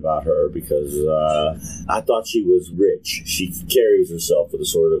uncertain about her because I thought she was rich. She carries herself with a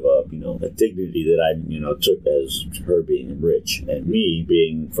sort of a dignity that I, took as her being rich. And me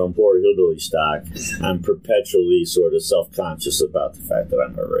being from poor hillbilly stock, I'm perpetually sort of self-conscious about the fact that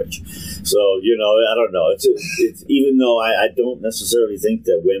I'm rich. So, I don't know. It's even though I don't necessarily think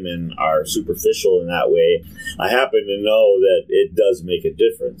that women are superficial in that way, I happen to know that it does make a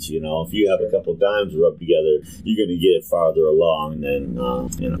difference. If you have a couple dimes rubbed together, you're going to get farther along than,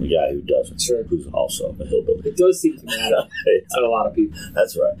 the guy who doesn't, who's also a hillbilly. It does seem to matter to a lot of people.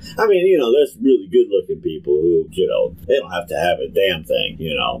 That's right. I mean, there's really good-looking people who, they don't have to have a damn thing,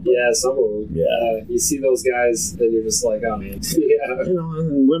 But, yeah, some of them. Yeah. You see those guys, and you're just like, oh, man. Yeah.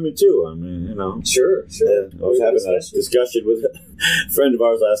 And women, too. I mean, Sure. I was having a discussion with a friend of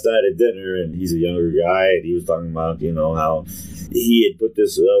ours last night at dinner, and he's a younger guy, and he was talking about, how he had put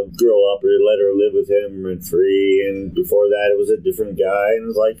this girl up or let her live with him rent-free, and before that it was a different guy, and it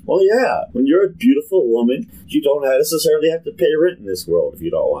was like, well, yeah, when you're a beautiful woman, you don't necessarily have to pay rent in this world if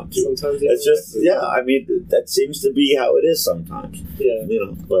you don't want to. Sometimes it's just, I mean, that seems to be how it is sometimes. Yeah.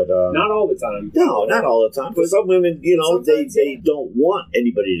 But But not all the time. No, not all the time. But some women, you know, they sometimes, don't want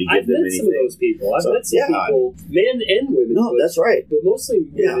anybody to give I've them met anything. some of those people. I've met some people, men and women. No, that's right. But mostly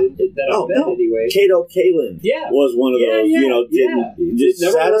women that I've met anyway. Kato Kaelin was one of those, you know, just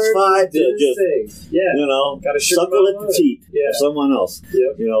never satisfied to just, you know, gotta suckle at the teat of someone else,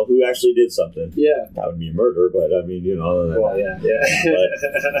 you know, who actually did something. Yeah. That would be murder, but I mean, you know. Well,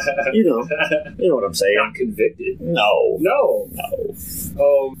 But, you know what I'm saying. Not convicted. No.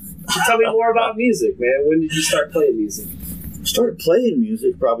 Tell me more about music, man. When did you start playing music? I started playing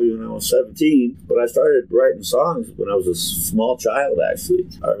music probably when I was 17, but I started writing songs when I was a small child, actually.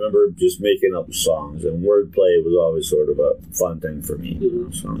 I remember just making up songs, and wordplay was always sort of a fun thing for me. You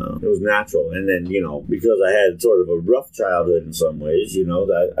know? So it was natural. And then, you know, because I had sort of a rough childhood in some ways, you know,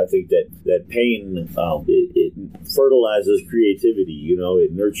 I think that pain, it fertilizes creativity, you know,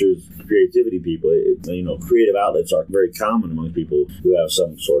 it nurtures creativity people. You know, creative outlets are very common among people who have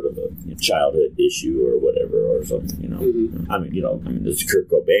some sort of a childhood issue or whatever, or something, you know. I mean, there's Kurt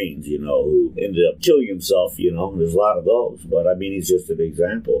Cobain, you know, who ended up killing himself, you know. There's a lot of those, but I mean, he's just an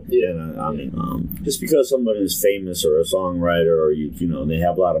example. Yeah. And I mean, just because somebody is famous or a songwriter or, you know, they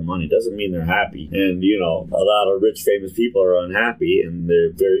have a lot of money doesn't mean they're happy. And, you know, a lot of rich, famous people are unhappy, and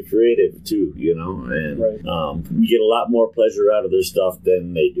they're very creative, too, you know. And we get a lot more pleasure out of their stuff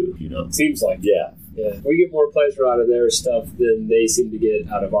than they do, you know. Seems like. Yeah. Yeah, we get more pleasure out of their stuff than they seem to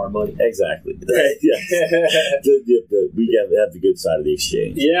get out of our money. Exactly. Yes. We have the good side of the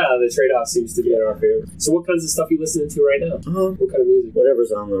exchange. Yeah, the trade-off seems to be in our favor. So what kinds of stuff are you listening to right now? What kind of music?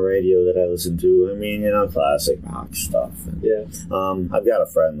 Whatever's on the radio that I listen to. I mean, you know, classic rock stuff. And, I've got a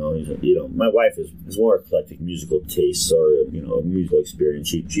friend, though. You know, my wife is more eclectic musical tastes or, you know, musical experience.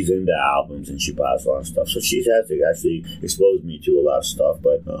 She's into albums and she buys a lot of stuff. So she's had to actually expose me to a lot of stuff.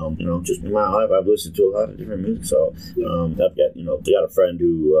 But, you know, just in my life, I've listened to a lot of different music. So I've got a friend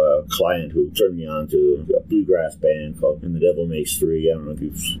client who turned me on to a bluegrass band called And the Devil Makes Three. I don't know if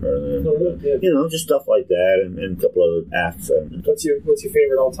you've heard of them. You know, just stuff like that, and a couple other acts. What's your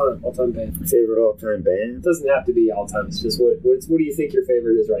favorite all-time band? Favorite all-time band? It doesn't have to be all-time. It's just what do you think your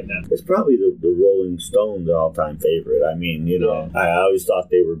favorite is right now? It's probably the Rolling Stones all-time favorite. I mean, you know, I always thought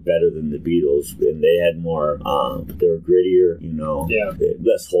they were better than the Beatles, and they had more. They were grittier, you know,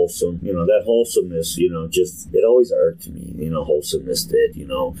 less wholesome. You know, that wholesomeness, you know, just it always irked me. You know, wholesomeness did. You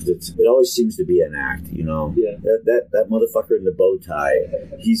know, it always seems to be an act. You know, that motherfucker in the bow tie,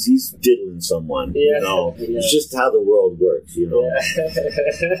 he's diddling someone. You know, it's just how the world works. You know,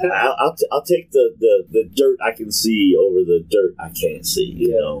 I'll take the dirt I can see over the dirt I can't see.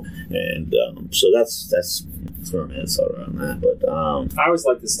 You know, and so that's where my head's around that. But I always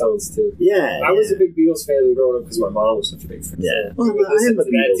liked the Stones too. Yeah, I was a big Beatles fan growing up because my mom was such a big fan. Yeah, we would listen to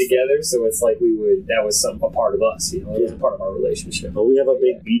that together, so it's like that was a part of us. You know, it was a part of our relationship. Well, we have a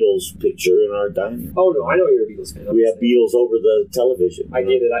big Beatles picture in our dining room. Oh no, I know you're a Beatles fan. We have Beatles over the television. I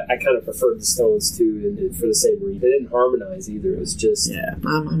get it. I kind of preferred the Stones too, and for the same reason. They didn't harmonize either. It was just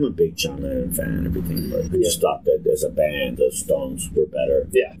I'm a big John Lennon fan and everything, but I just thought that as a band, the Stones were better.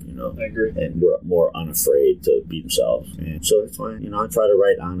 Yeah, you know, I agree. And were more unafraid to be themselves. And so that's why, you know, I try to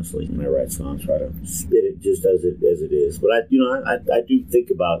write honestly when I write songs. Try to spit it just as it is. But I do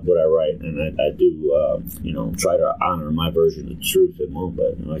think about what I write, and I do you know, try to honor my version of the truth at the moment.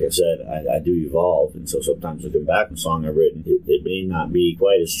 But you know, like I said, I do evolve, and so sometimes looking back on a song I've written, it may not be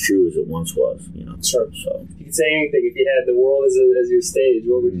quite as true as it once was. You know, sure. So you could say anything. If you had the world as your stage,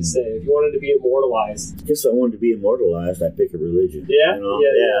 what would you say? If you wanted to be immortalized, I guess if I wanted to be immortalized, I'd pick a religion. Yeah, you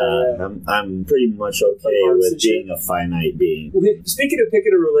know? I'm pretty much okay with being a finite being. Speaking of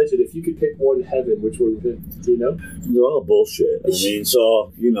picking a religion, if you could pick one heaven, which one would you pick? Do you know? They're all bullshit. I mean,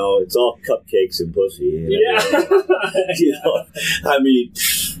 so you know, it's all cupcakes and pussy. You know, I mean,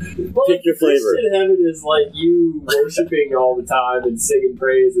 pick your flavor. Christian heaven is like you worshiping all the time and singing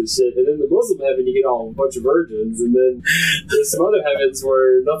praise and shit, and then the Muslim heaven you get all a bunch of virgins, and then there's some other heavens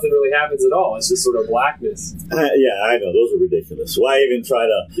where nothing really happens at all. It's just sort of blackness. I know, those are ridiculous. Why even try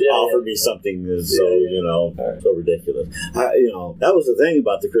to offer me something that's you know, so ridiculous? You know, that was the thing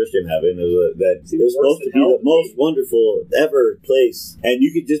about the Christian heaven, is that it was supposed to be the most wonderful ever place, and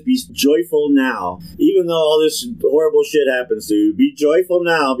you could just be joyful now, even though all this horrible shit happens to you. Be joyful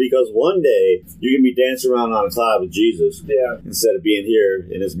now, because one day you can be dancing around on a cloud with Jesus, instead of being here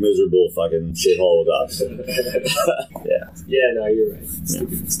in this miserable fucking shithole with us. No, you're right.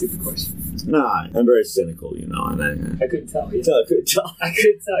 Stupid question. No, I'm very cynical, you know, and I couldn't tell. I couldn't tell. I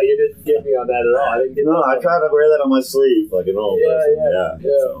couldn't tell. You didn't get me on that at all. I didn't get I try to wear that on my sleeve like an old person.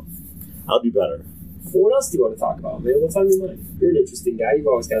 So I'll do better. Well, what else do you want to talk about, man? What's on your mind? You're an interesting guy. You've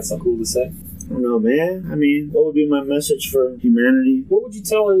always got something cool to say. I don't know, man. I mean, what would be my message for humanity? What would you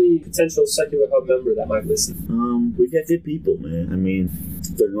tell any potential Secular Hub member that might listen? We got good people, man. I mean,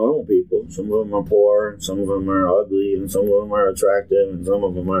 they're normal people. Some of them are poor, and some of them are ugly, and some of them are attractive, and some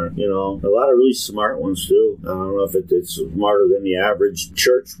of them are, a lot of really smart ones too. I don't know if it's smarter than the average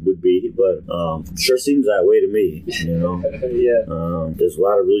church would be, but sure seems that way to me, Yeah. There's a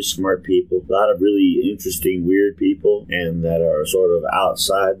lot of really smart people, a lot of really interesting, weird people, and that are sort of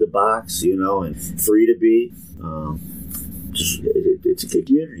outside the box, and free to be. It's a good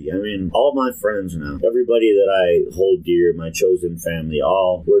community. I mean, all my friends now, everybody that I hold dear, my chosen family,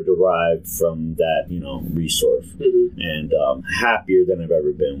 all were derived from that, resource. Mm-hmm. And happier than I've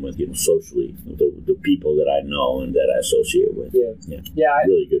ever been with, socially, with the people that I know and that I associate with. Yeah.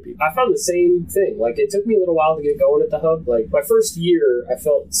 Really good people. I found the same thing. Like, it took me a little while to get going at the Hub. Like, my first year, I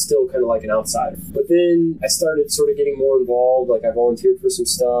felt still kind of like an outsider. But then I started sort of getting more involved. Like, I volunteered for some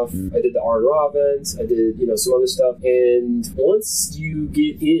stuff. I did the R&R event. I did, some other stuff. And once you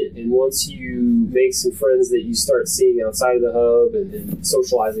get in, and once you make some friends that you start seeing outside of the Hub and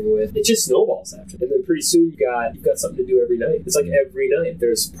socializing with, it just snowballs after. And then pretty soon you've got something to do every night. It's like every night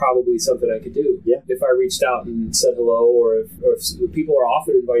there's probably something I could do. Yeah. If I reached out and said hello, or if people are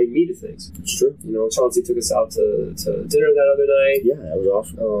often inviting me to things. It's true. Chauncey took us out to dinner that other night. Yeah, that was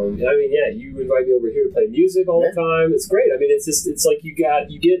awesome. You invite me over here to play music all the time. It's great. I mean, it's like you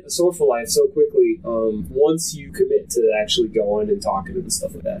get a social life so quickly once you commit to actually going and talking and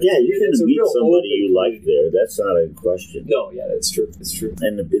stuff like that. Yeah, you can meet somebody you like there. That's not a question. No, yeah, that's true. It's true.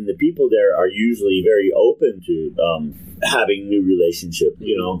 And the people there are usually very open to having new relationships.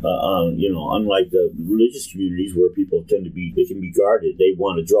 Unlike the religious communities where people tend to they can be guarded. They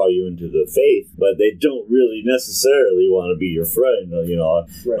want to draw you into the faith, but they don't really necessarily want to be your friend.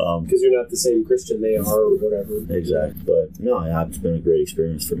 Right. Because you're not the same Christian they are, or whatever. Exactly. But no, it's been a great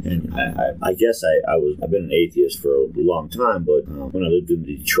experience for me. And I guess I've been an atheist for a long time, but when I lived in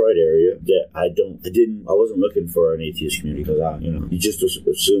the Detroit area, I wasn't looking for an atheist community because you just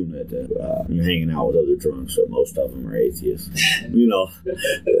assume that you're hanging out with other drunks, so most of them are atheists.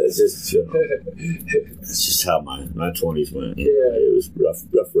 It's just that's just how my 20s went. It was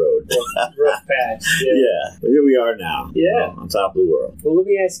rough road, rough patch. Yeah, but here we are now. Yeah, on top of the world. Well, let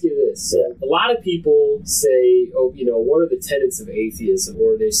me ask you this. So, a lot of people say, what are the tenets of atheism?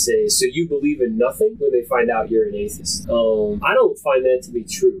 Or they say, so you believe in nothing when they find out you're an atheist. I don't find that to be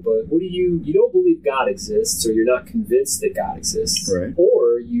true, but what do you don't believe God exists, or you're not convinced that God exists, right?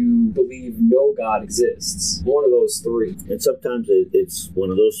 Or you believe no God exists. One of those three. And sometimes it's one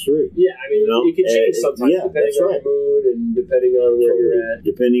of those three. Yeah, I mean, it can change sometimes depending on your mood and depending on where you're at.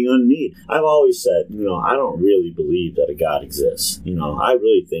 Depending on need. I've always said, I don't really believe that a God exists. I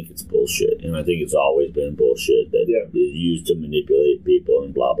really think it's bullshit, and I think it's always been bullshit that is used to manipulate people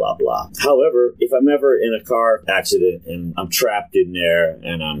and blah, blah, blah. However, if I'm ever in a car accident and I'm trapped in there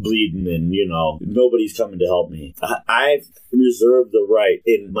and I'm bleeding and, nobody's coming to help me, I've reserved the right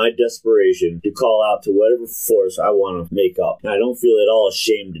in my desperation to call out to whatever force I want to make up. And I don't feel at all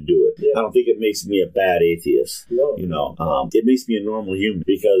ashamed to do it. Yeah. I don't think it makes me a bad atheist. No. It makes me a normal human,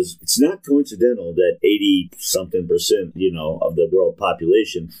 because it's not coincidental that 80-something%, of the world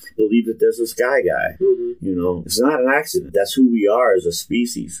population believe that there's a sky guy. Mm-hmm. It's not an accident. That's who we are as a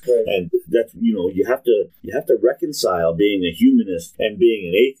species. Right. And that's, you have to reconcile being a humanist and being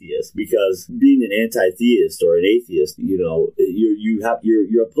an atheist, because being an anti-theist or an atheist,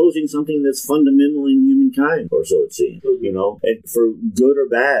 you're opposing something that's fundamental in humankind, or so it seems. Mm-hmm. And for good or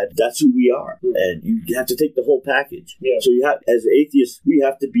bad, that's who we are. Mm-hmm. And you have to take the whole package. Yeah. So as atheists, we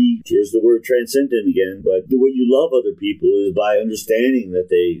have to be, here's the word transcendent again, but the way you love other people is by understanding that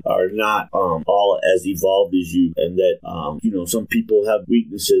they are not all as evolved as you, and that some people have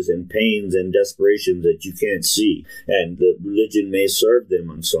weaknesses and pains and desperations that you can't see, and the religion may serve them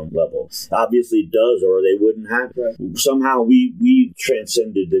on some level. Obviously it does, or they wouldn't have it. Right. Somehow we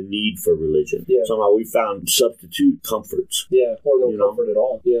transcended the need for religion. Yeah. Somehow we found substitute comforts. Yeah, or no comfort at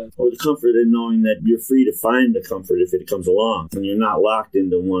all. Yeah. Or the comfort in knowing that you're free to find the comfort if it comes along, and you're not locked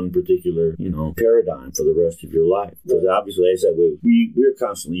into one particular, paradigm for the rest of your life. Because obviously, like I said, we're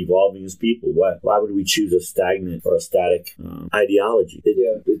constantly evolving as people. Why would we choose a stagnant or a static ideology?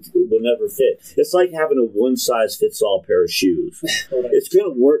 It will never fit. It's like having a one-size-fits-all pair of shoes. Right. It's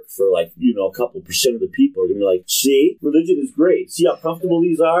going to work for a couple % of the people are going to be like, see, religion religion is great. See how comfortable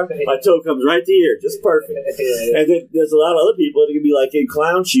these are? My toe comes right to here, just perfect. And then there's a lot of other people that are going to be like in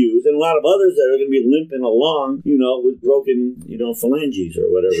clown shoes, and a lot of others that are going to be limping along, with broken, phalanges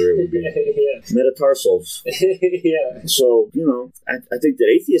or whatever it would be. Metatarsals. So, I think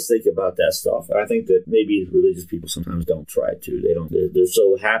that atheists think about that stuff. I think that maybe religious people sometimes don't try to. They don't. They're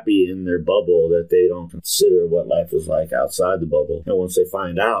so happy in their bubble that they don't consider what life is like outside the bubble. And once they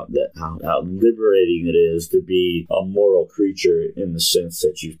find out that how liberating it is to be a moral creature in the sense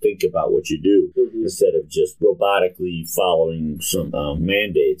that you think about what you do instead of just robotically following some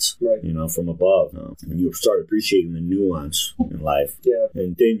mandates, from above. And you start appreciating the nuance in life. Yeah.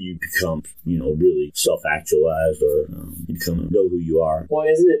 And then you become, really self-actualized or you know who you are. Well,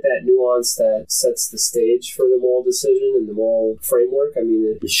 isn't it that nuance that sets the stage for the moral decision and the moral framework? I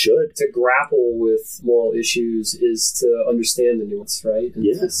mean, it should. To grapple with moral issues is to understand the nuance, right? And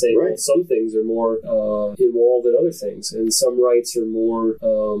to say, well, some things are more immoral than other things, and some rights are more,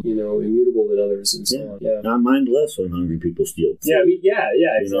 immutable than others, and so on. Yeah. I mind less when hungry people steal. Yeah,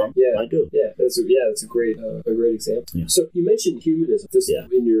 exactly. I do. Yeah, that's a great example. Yeah. So you mentioned humanism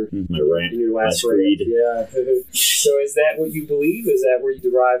in your rant, in your last read. Yeah. So is that what you believe? Is that where you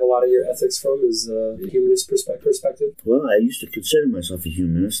derive a lot of your ethics from? Is a humanist perspective? Well, I used to consider myself a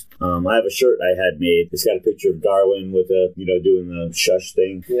humanist. I have a shirt I had made. It's got a picture of Darwin with doing the shush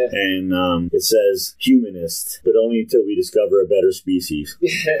thing, and it says humanist, but only until we discover a better species.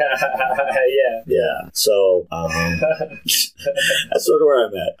 Yeah. So that's sort of where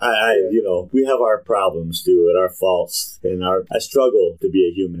I'm at. We have our problems too, and our faults, and I struggle to be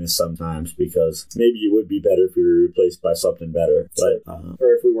a humanist sometimes because maybe it would be better if we were replaced by something better, but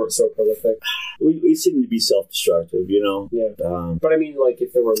or if we weren't so prolific. We seem to be self-destructive, Yeah. But I mean, like,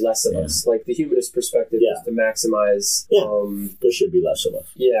 if there were less of us, like the humanist perspective is to maximize. There should be less of us.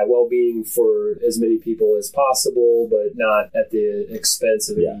 Yeah, well-being for as many people as possible, but not at the expense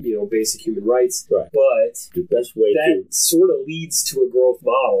of basic human rights. Right. But the best way that sort of leads to a growth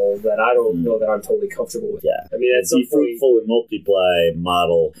model that I don't know that I'm totally comfortable with. Yeah. I mean, at some point, fruitful and multiply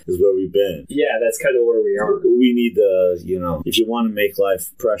model is where we've been. Yeah, that's kind of where we are. We need if you want to make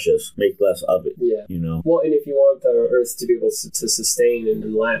life precious, make less of it. Yeah. Well, and if you want the Earth to be able to sustain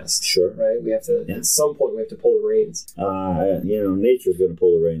and last, right? We have to at some point we have to pull the reins. Nature's going to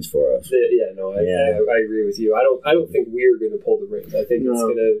pull the reins for us. I agree with you. I don't think we're going to pull the reins. I think it's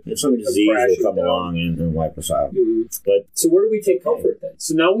going to. Some disease will come along and wipe us out. Mm-hmm. But so where do we take comfort then?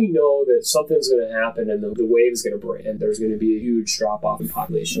 So now we know that something's going to happen and the wave is going to break and there's going to be a huge drop off in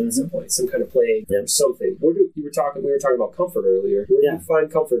population at some point, some kind of plague or something. We were talking about comfort earlier. Where do you find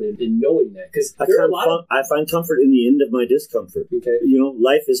comfort in knowing that? Because I find comfort in the end of my discomfort. Okay.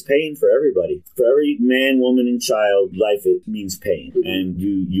 Life is pain for everybody. For every man, woman, and child, life it means pain, and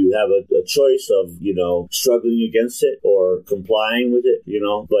you have a choice of struggling against it or complying with it.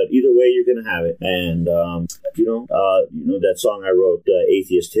 But either way, you're going to have it. And that song I wrote,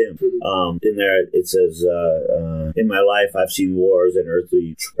 Atheist Hymn. In there it says, "In my life I've seen wars and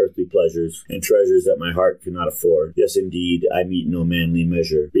earthly pleasures and treasures that my heart cannot afford. Yes, indeed, I meet no manly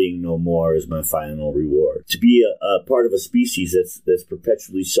measure. Being no more is my final reward." To be a part of a species that's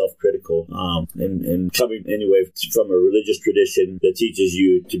perpetually self-critical, and coming anyway from a religious tradition that teaches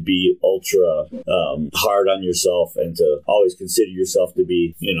you to be ultra hard on yourself and to always consider yourself to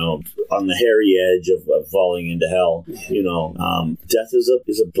be on the hairy edge of falling into hell. Death is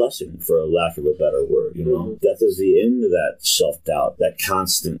a blessing, for a lack of a better word. Death is the end of that self-doubt, that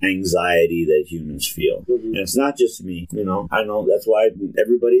constant anxiety that humans feel. And it's not just me. I know that's why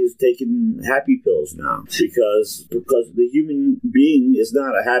everybody is taking happy pills now, because the human being is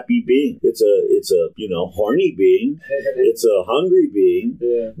not a happy being. It's a horny being. It's a hungry being,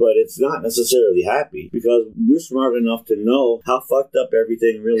 but it's not necessarily happy, because we're smart enough to know how fucked up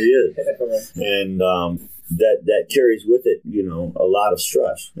everything really is. And that carries with it, a lot of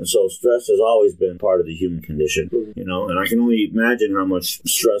stress. And so stress has always been part of the human condition, and I can only imagine how much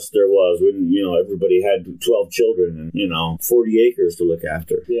stress there was when, everybody had 12 children and, 40 acres to look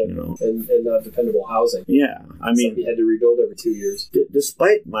after, and not dependable housing. Yeah. I mean, you had to rebuild every 2 years.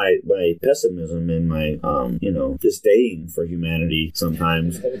 Despite my pessimism and my, disdain for humanity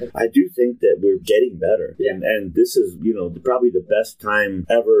sometimes, I do think that we're getting better. Yeah. And this is, probably the best time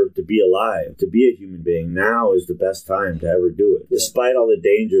ever to be alive, to be a human being now is the best time to ever do it, despite all the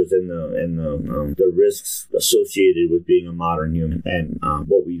dangers and the risks associated with being a modern human and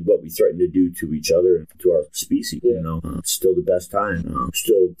what we threaten to do to each other and to our species. It's still the best time.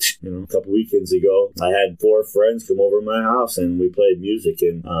 Still, a couple weekends ago, I had 4 friends come over to my house and we played music,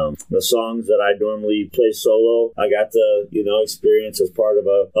 and the songs that I normally play solo, I got to experience as part of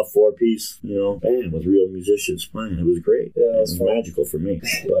a 4-piece band with real musicians playing. It was great. Yeah, it was magical for me.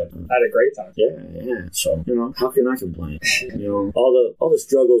 But I had a great time. Yeah. So how can I complain? All the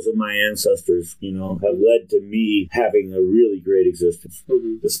struggles of my ancestors, have led to me having a really great existence.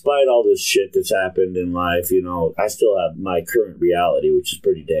 Mm-hmm. Despite all this shit that's happened in life, I still have my current reality, which is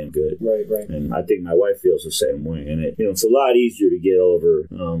pretty damn good. Right. And I think my wife feels the same way. And it's a lot easier to get over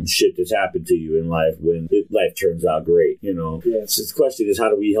shit that's happened to you in life when life turns out great. Yes. So the question is, how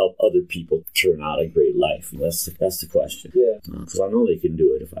do we help other people turn out a great life? That's the question. Yeah. Because I know they can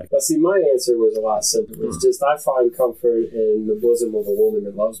do it if I can. See, my answer was a lot simpler. It's just I find comfort in the bosom of a woman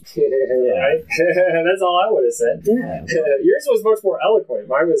that loves me. Right? That's all I would have said. Yeah. Yours was much more eloquent.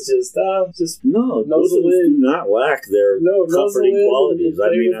 Mine was just no. Bosoms do not lack their comforting qualities. I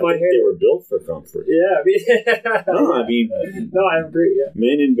think they were built for comfort. Yeah. No, I agree. Yeah.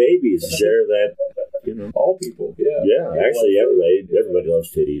 Men and babies share that. All people. Yeah. Yeah. Actually, everybody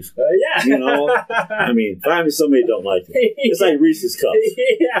loves titties. Yeah. Find somebody that don't like it. It's like Reese's Cups.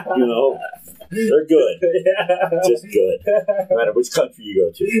 Yeah. They're good. Yeah. Just good. No matter which country you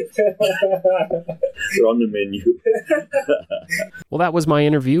go to. They're on the menu. Well, that was my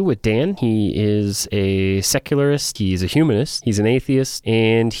interview with Dan. He is a secularist, he's a humanist, he's an atheist,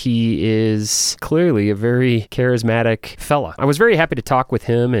 and he is clearly a very charismatic fella. I was very happy to talk with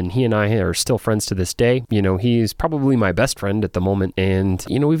him, and he and I are still friends to this day. He's probably my best friend at the moment, and,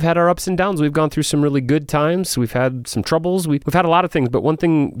 we've had our ups and downs. We've gone through some really good times. We've had some troubles. We've had a lot of things, but one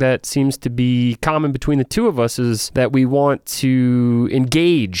thing that seems to be common between the two of us is that we want to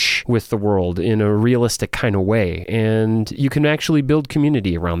engage with the world in a realistic kind of way, and you can actually build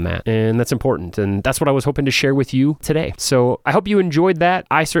community around that, and that's important, and that's what I was hoping to share with you today. So I hope you enjoyed that.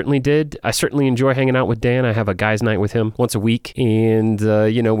 I certainly did. I certainly enjoy hanging out with Dan. I have a guys' night with him once a week, and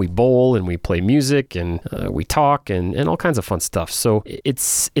we bowl and we play music and we talk and all kinds of fun stuff. So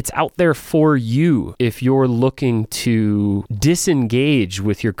it's out there for you if you're looking to disengage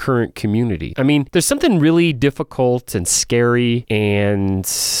with your current community. There's something really difficult and scary and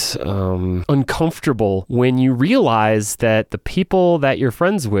uncomfortable when you realize that the people that you're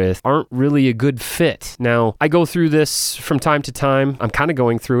friends with aren't really a good fit. Now, I go through this from time to time. I'm kind of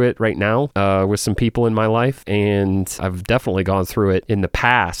going through it right now with some people in my life, and I've definitely gone through it in the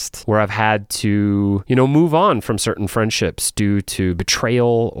past where I've had to, move on from certain friendships due to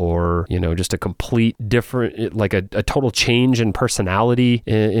betrayal or, just a complete different, like a total change in personality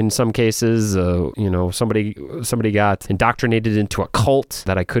in some cases. Somebody got indoctrinated into a cult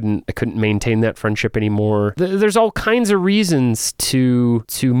that I couldn't maintain that friendship anymore. There's all kinds of reasons to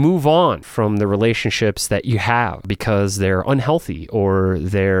move on from the relationships that you have because they're unhealthy or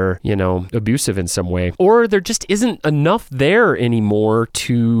they're, abusive in some way, or there just isn't enough there anymore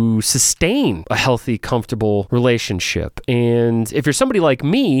to sustain a healthy, comfortable relationship. And if you're somebody like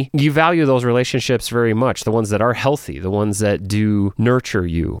me, you value those relationships very much, the ones that are healthy, the ones that do nurture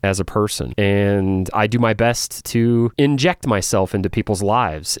you as a person. And I do my best to inject myself into people's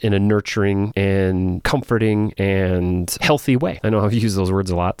lives in a nurturing and comforting and healthy way. I know I've used those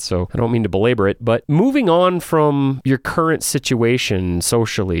words a lot, so I don't mean to belabor it, but moving on from your current situation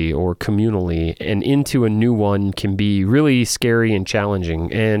socially or communally and into a new one can be really scary and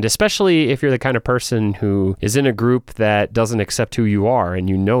challenging. And especially if you're the kind of person who is in a group that doesn't accept who you are and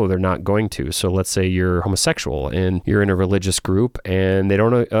they're not going to. So let's say you're homosexual and you're in a religious group and they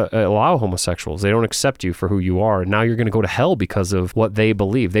don't allow homosexuals. They don't accept you for who you are. And now you're going to go to hell because of what they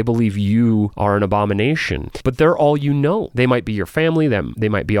believe. They believe you are an abomination, but they're all you know. They might be your family, they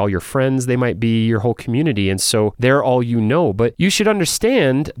might be all your friends, they might be your whole community. And so they're all you know. But you should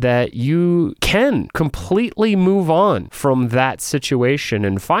understand that you can completely move on from that situation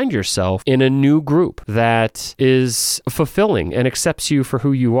and find yourself in a new group that is fulfilling and accepts you for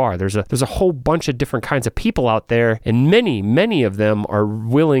who you are. There's a whole bunch of different kinds of people out there, and many of them are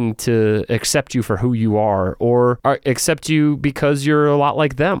willing to accept you for who you are or accept you because you're a lot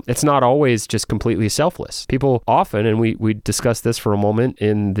like them. It's not always just completely selfless. People often, and we discussed this for a moment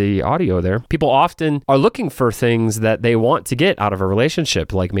in the audio there, people often are looking for things that they want to get out of a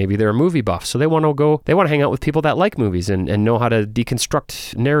relationship. Like maybe they're a movie buff, so they want to hang out with people that like movies and know how to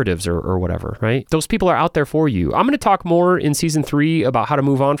deconstruct narratives or whatever, right? Those people are out there for you. I'm going to talk more in season 3 about how to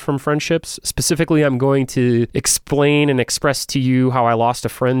move on from friendships. Specifically, I'm going to explain and express to you how I lost a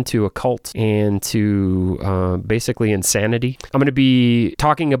friend to cult and to basically insanity. I'm going to be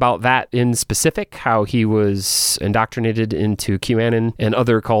talking about that in specific, how he was indoctrinated into QAnon and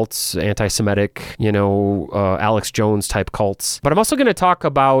other cults, anti-Semitic, Alex Jones type cults. But I'm also going to talk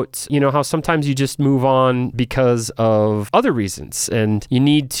about, how sometimes you just move on because of other reasons and you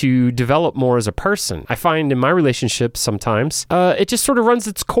need to develop more as a person. I find in my relationships sometimes, it just sort of runs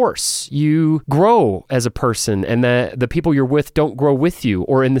its course. You grow as a person and the people you're with don't grow with you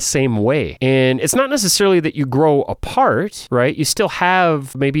or in the same way. And it's not necessarily that you grow apart, right? You still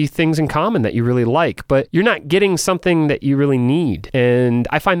have maybe things in common that you really like, but you're not getting something that you really need. And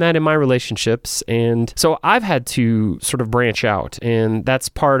I find that in my relationships. And so I've had to sort of branch out. And that's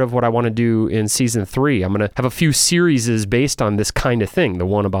part of what I want to do in season 3. I'm going to have a few series based on this kind of thing. The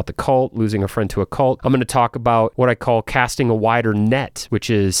one about the cult, losing a friend to a cult. I'm going to talk about what I call casting a wider net, which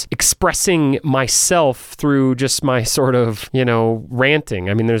is expressing myself through just my sort of, ranting.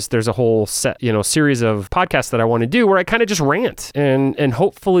 I mean, there's a whole set, series of podcasts that I want to do where I kind of just rant and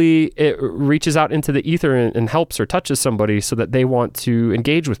hopefully it reaches out into the ether and helps or touches somebody so that they want to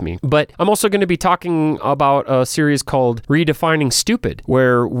engage with me. But I'm also going to be talking about a series called Redefining Stupid,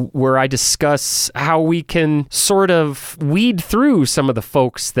 where I discuss how we can sort of weed through some of the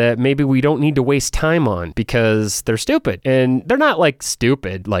folks that maybe we don't need to waste time on because they're stupid. And they're not like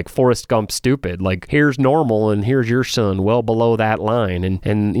stupid, like Forrest Gump stupid, like here's normal and here's your son well below that line.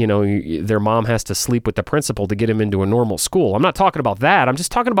 And their mom has to sleep with the principal to get him into a normal school. I'm not talking about that. I'm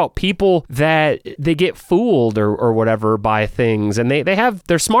just talking about people that they get fooled or whatever by things. And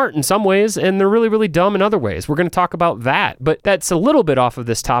they're smart in some ways and they're really, really dumb in other ways. We're going to talk about that. But that's a little bit off of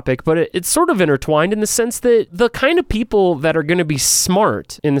this topic, but it's sort of intertwined in the sense that the kind of people that are going to be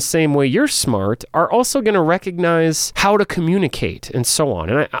smart in the same way you're smart are also going to recognize how to communicate and so on.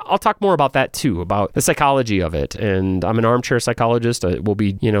 And I'll talk more about that too, about the psychology of it. And I'm an armchair psychologist. We'll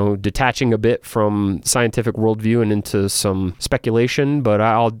be, detaching a bit from scientific worldview and into some speculation, but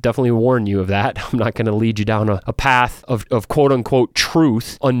I'll definitely warn you of that. I'm not going to lead you down a path of quote unquote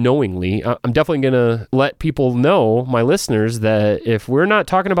truth unknowingly. I'm definitely going to let people know, my listeners, that if we're not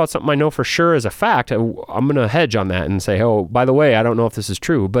talking about something I know for sure as a fact, I'm going to hedge on that and say, oh, by the way, I don't know if this is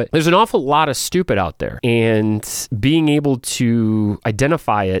true, but there's an awful lot of stupid out there. And being able to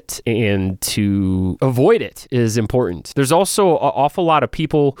identify it and to avoid it is important. There's also an awful lot of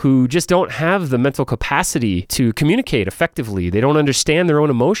people who just don't have the mental capacity to communicate effectively. They don't understand their own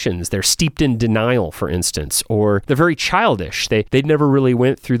emotions. They're steeped in denial, for instance, or they're very childish. They never really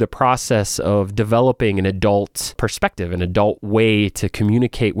went through the process of developing an adult perspective, an adult way to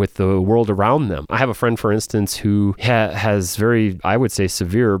communicate with the world around them. I have a friend, for instance, who has very, I would say,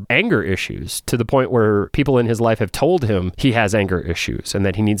 severe anger issues to the point where people in his life have told him he has anger issues and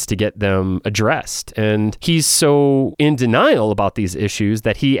that he needs to get them addressed. And he's so in denial about these issues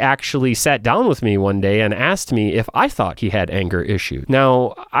that he actually sat down with me one day and asked me if I thought he had anger issues.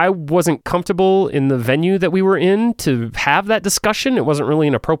 Now, I wasn't comfortable in the venue that we were in to have that discussion. It wasn't really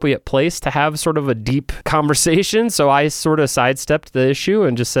an appropriate place to have sort of a deep conversation. So I sort of sidestepped the issue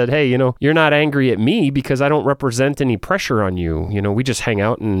and just said, hey, you're not angry at me because I don't represent any pressure on you. We just hang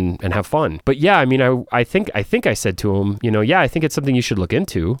out and have fun. But yeah, I mean, I think I said to him, I think it's something you should look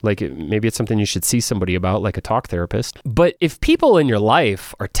into. Like maybe it's something you should see somebody about, like a talk therapist. But if people in your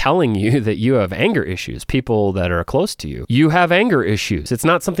life are telling you that you have anger issues, people that are close to you, you have anger issues. It's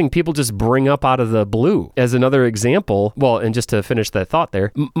not something people just bring up out of the blue. As another example, well, and just to finish that thought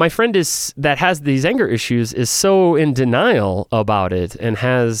there, my friend that has these anger issues is so in denial about it and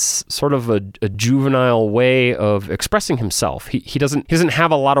has sort of a juvenile way of expressing himself. He doesn't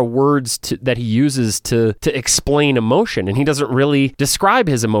have a lot of words that he uses to explain emotion, and he doesn't really describe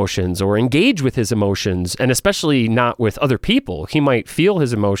his emotions or engage with his emotions, and especially not with other people. He might feel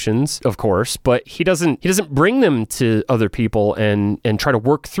his emotions, of course, but he doesn't bring them to other people and try to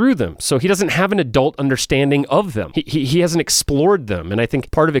work through them. So he doesn't have an adult understanding of them. He hasn't explored them. And I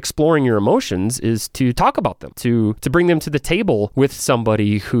think part of exploring your emotions is to talk about them, to bring them to the table with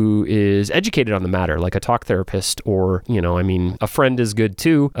somebody who is educated on the matter, like a talk therapist or, a friend is good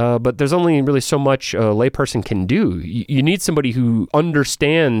too. But there's only really so much a layperson can do. You need somebody who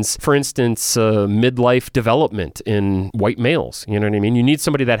understands, for instance, midlife development in white males. You know what I mean? You need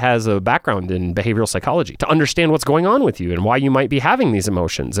somebody that has a background in behavioral psychology to understand what's going on with you and why you might be having these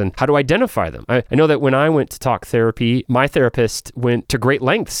emotions and how to identify them. I know that when I went to talk therapy, my therapist went to great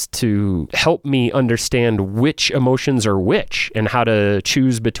lengths to help me understand which emotions are which and how to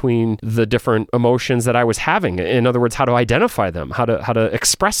choose between the different emotions that I was having. In other words, how to identify them, how to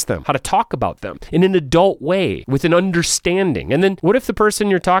express them, how to talk about them in an adult way with an understanding. And then what if the person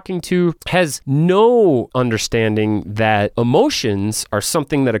you're talking to has no understanding that emotions emotions are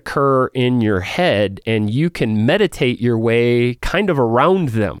something that occur in your head, and you can meditate your way kind of around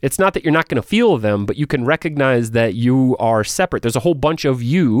them. It's not that you're not going to feel them, but you can recognize that you are separate. There's a whole bunch of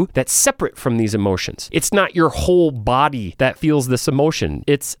you that's separate from these emotions. It's not your whole body that feels this emotion.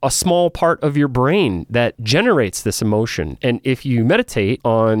 It's a small part of your brain that generates this emotion. And if you meditate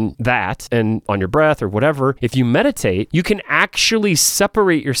on that and on your breath or whatever, if you meditate, you can actually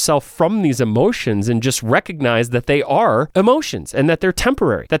separate yourself from these emotions and just recognize that they are emotions and that they're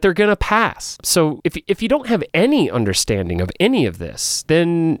temporary, that they're going to pass. So if you don't have any understanding of any of this,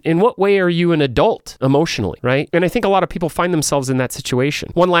 then in what way are you an adult emotionally, right? And I think a lot of people find themselves in that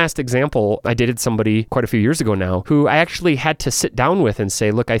situation. One last example, I dated somebody quite a few years ago now who I actually had to sit down with and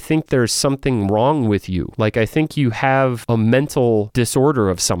say, look, I think there's something wrong with you. Like, I think you have a mental disorder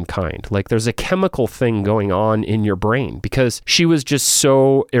of some kind. Like, there's a chemical thing going on in your brain, because she was just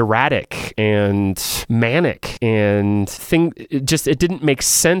so erratic and manic and it didn't make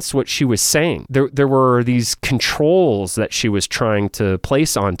sense what she was saying. There were these controls that she was trying to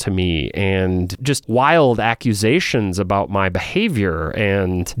place onto me, and just wild accusations about my behavior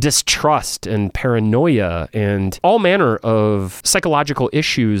and distrust and paranoia and all manner of psychological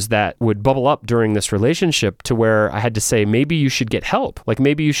issues that would bubble up during this relationship, to where I had to say, maybe you should get help. Like,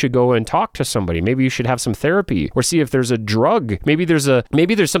 maybe you should go and talk to somebody. Maybe you should have some therapy, or see if there's a drug. Maybe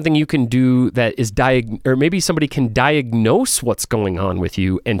there's something you can do that is or maybe somebody can diagnose what's going on with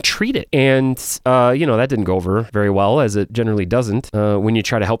you and treat it. And, that didn't go over very well, as it generally doesn't when you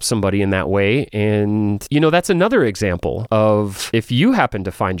try to help somebody in that way. And, that's another example of, if you happen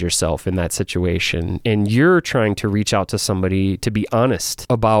to find yourself in that situation and you're trying to reach out to somebody to be honest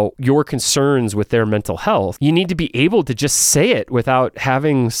about your concerns with their mental health, you need to be able to just say it without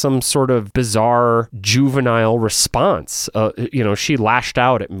having some sort of bizarre juvenile response. She lashed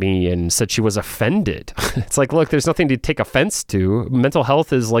out at me and said she was offended. It's like, look, there's nothing to take offense to. Mental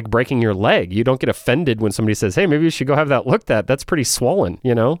health is like breaking your leg. You don't get offended when somebody says, hey, maybe you should go have that looked at. That's pretty swollen,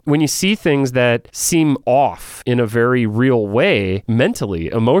 When you see things that seem off in a very real way, mentally,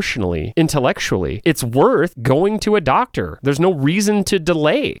 emotionally, intellectually, it's worth going to a doctor. There's no reason to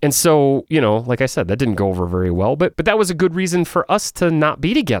delay. And so, like I said, that didn't go over very well, but that was a good reason for us to not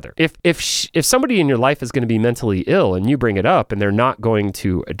be together. If somebody in your life is going to be mentally ill and you bring it up and they're not going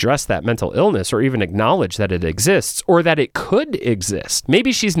to address that mental illness or even acknowledge that it exists or that it could exist,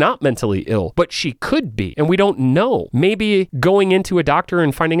 maybe she's not mentally ill, but she could be, and we don't know. Maybe going into a doctor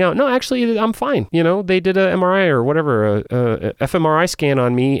and finding out, no, actually, I'm fine. They did a MRI or whatever, a fMRI scan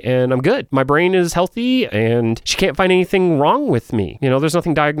on me, and I'm good. My brain is healthy, and she can't find anything wrong with me. There's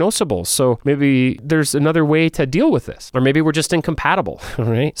nothing diagnosable. So maybe there's another way to deal with this, or maybe we're just incompatible,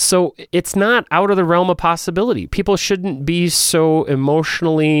 right? So it's not out of the realm of possibility. People shouldn't be so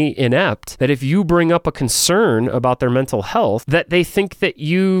emotionally inept that if you bring up a concern about their mental health, that they think that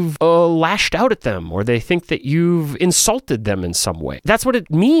you've lashed out at them, or they think that you've insulted them in some way. That's what it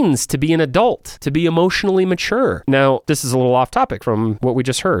means to be an adult, to be emotionally mature. Now, this is a little off topic from what we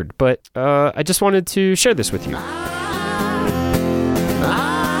just heard, but I just wanted to share this with you.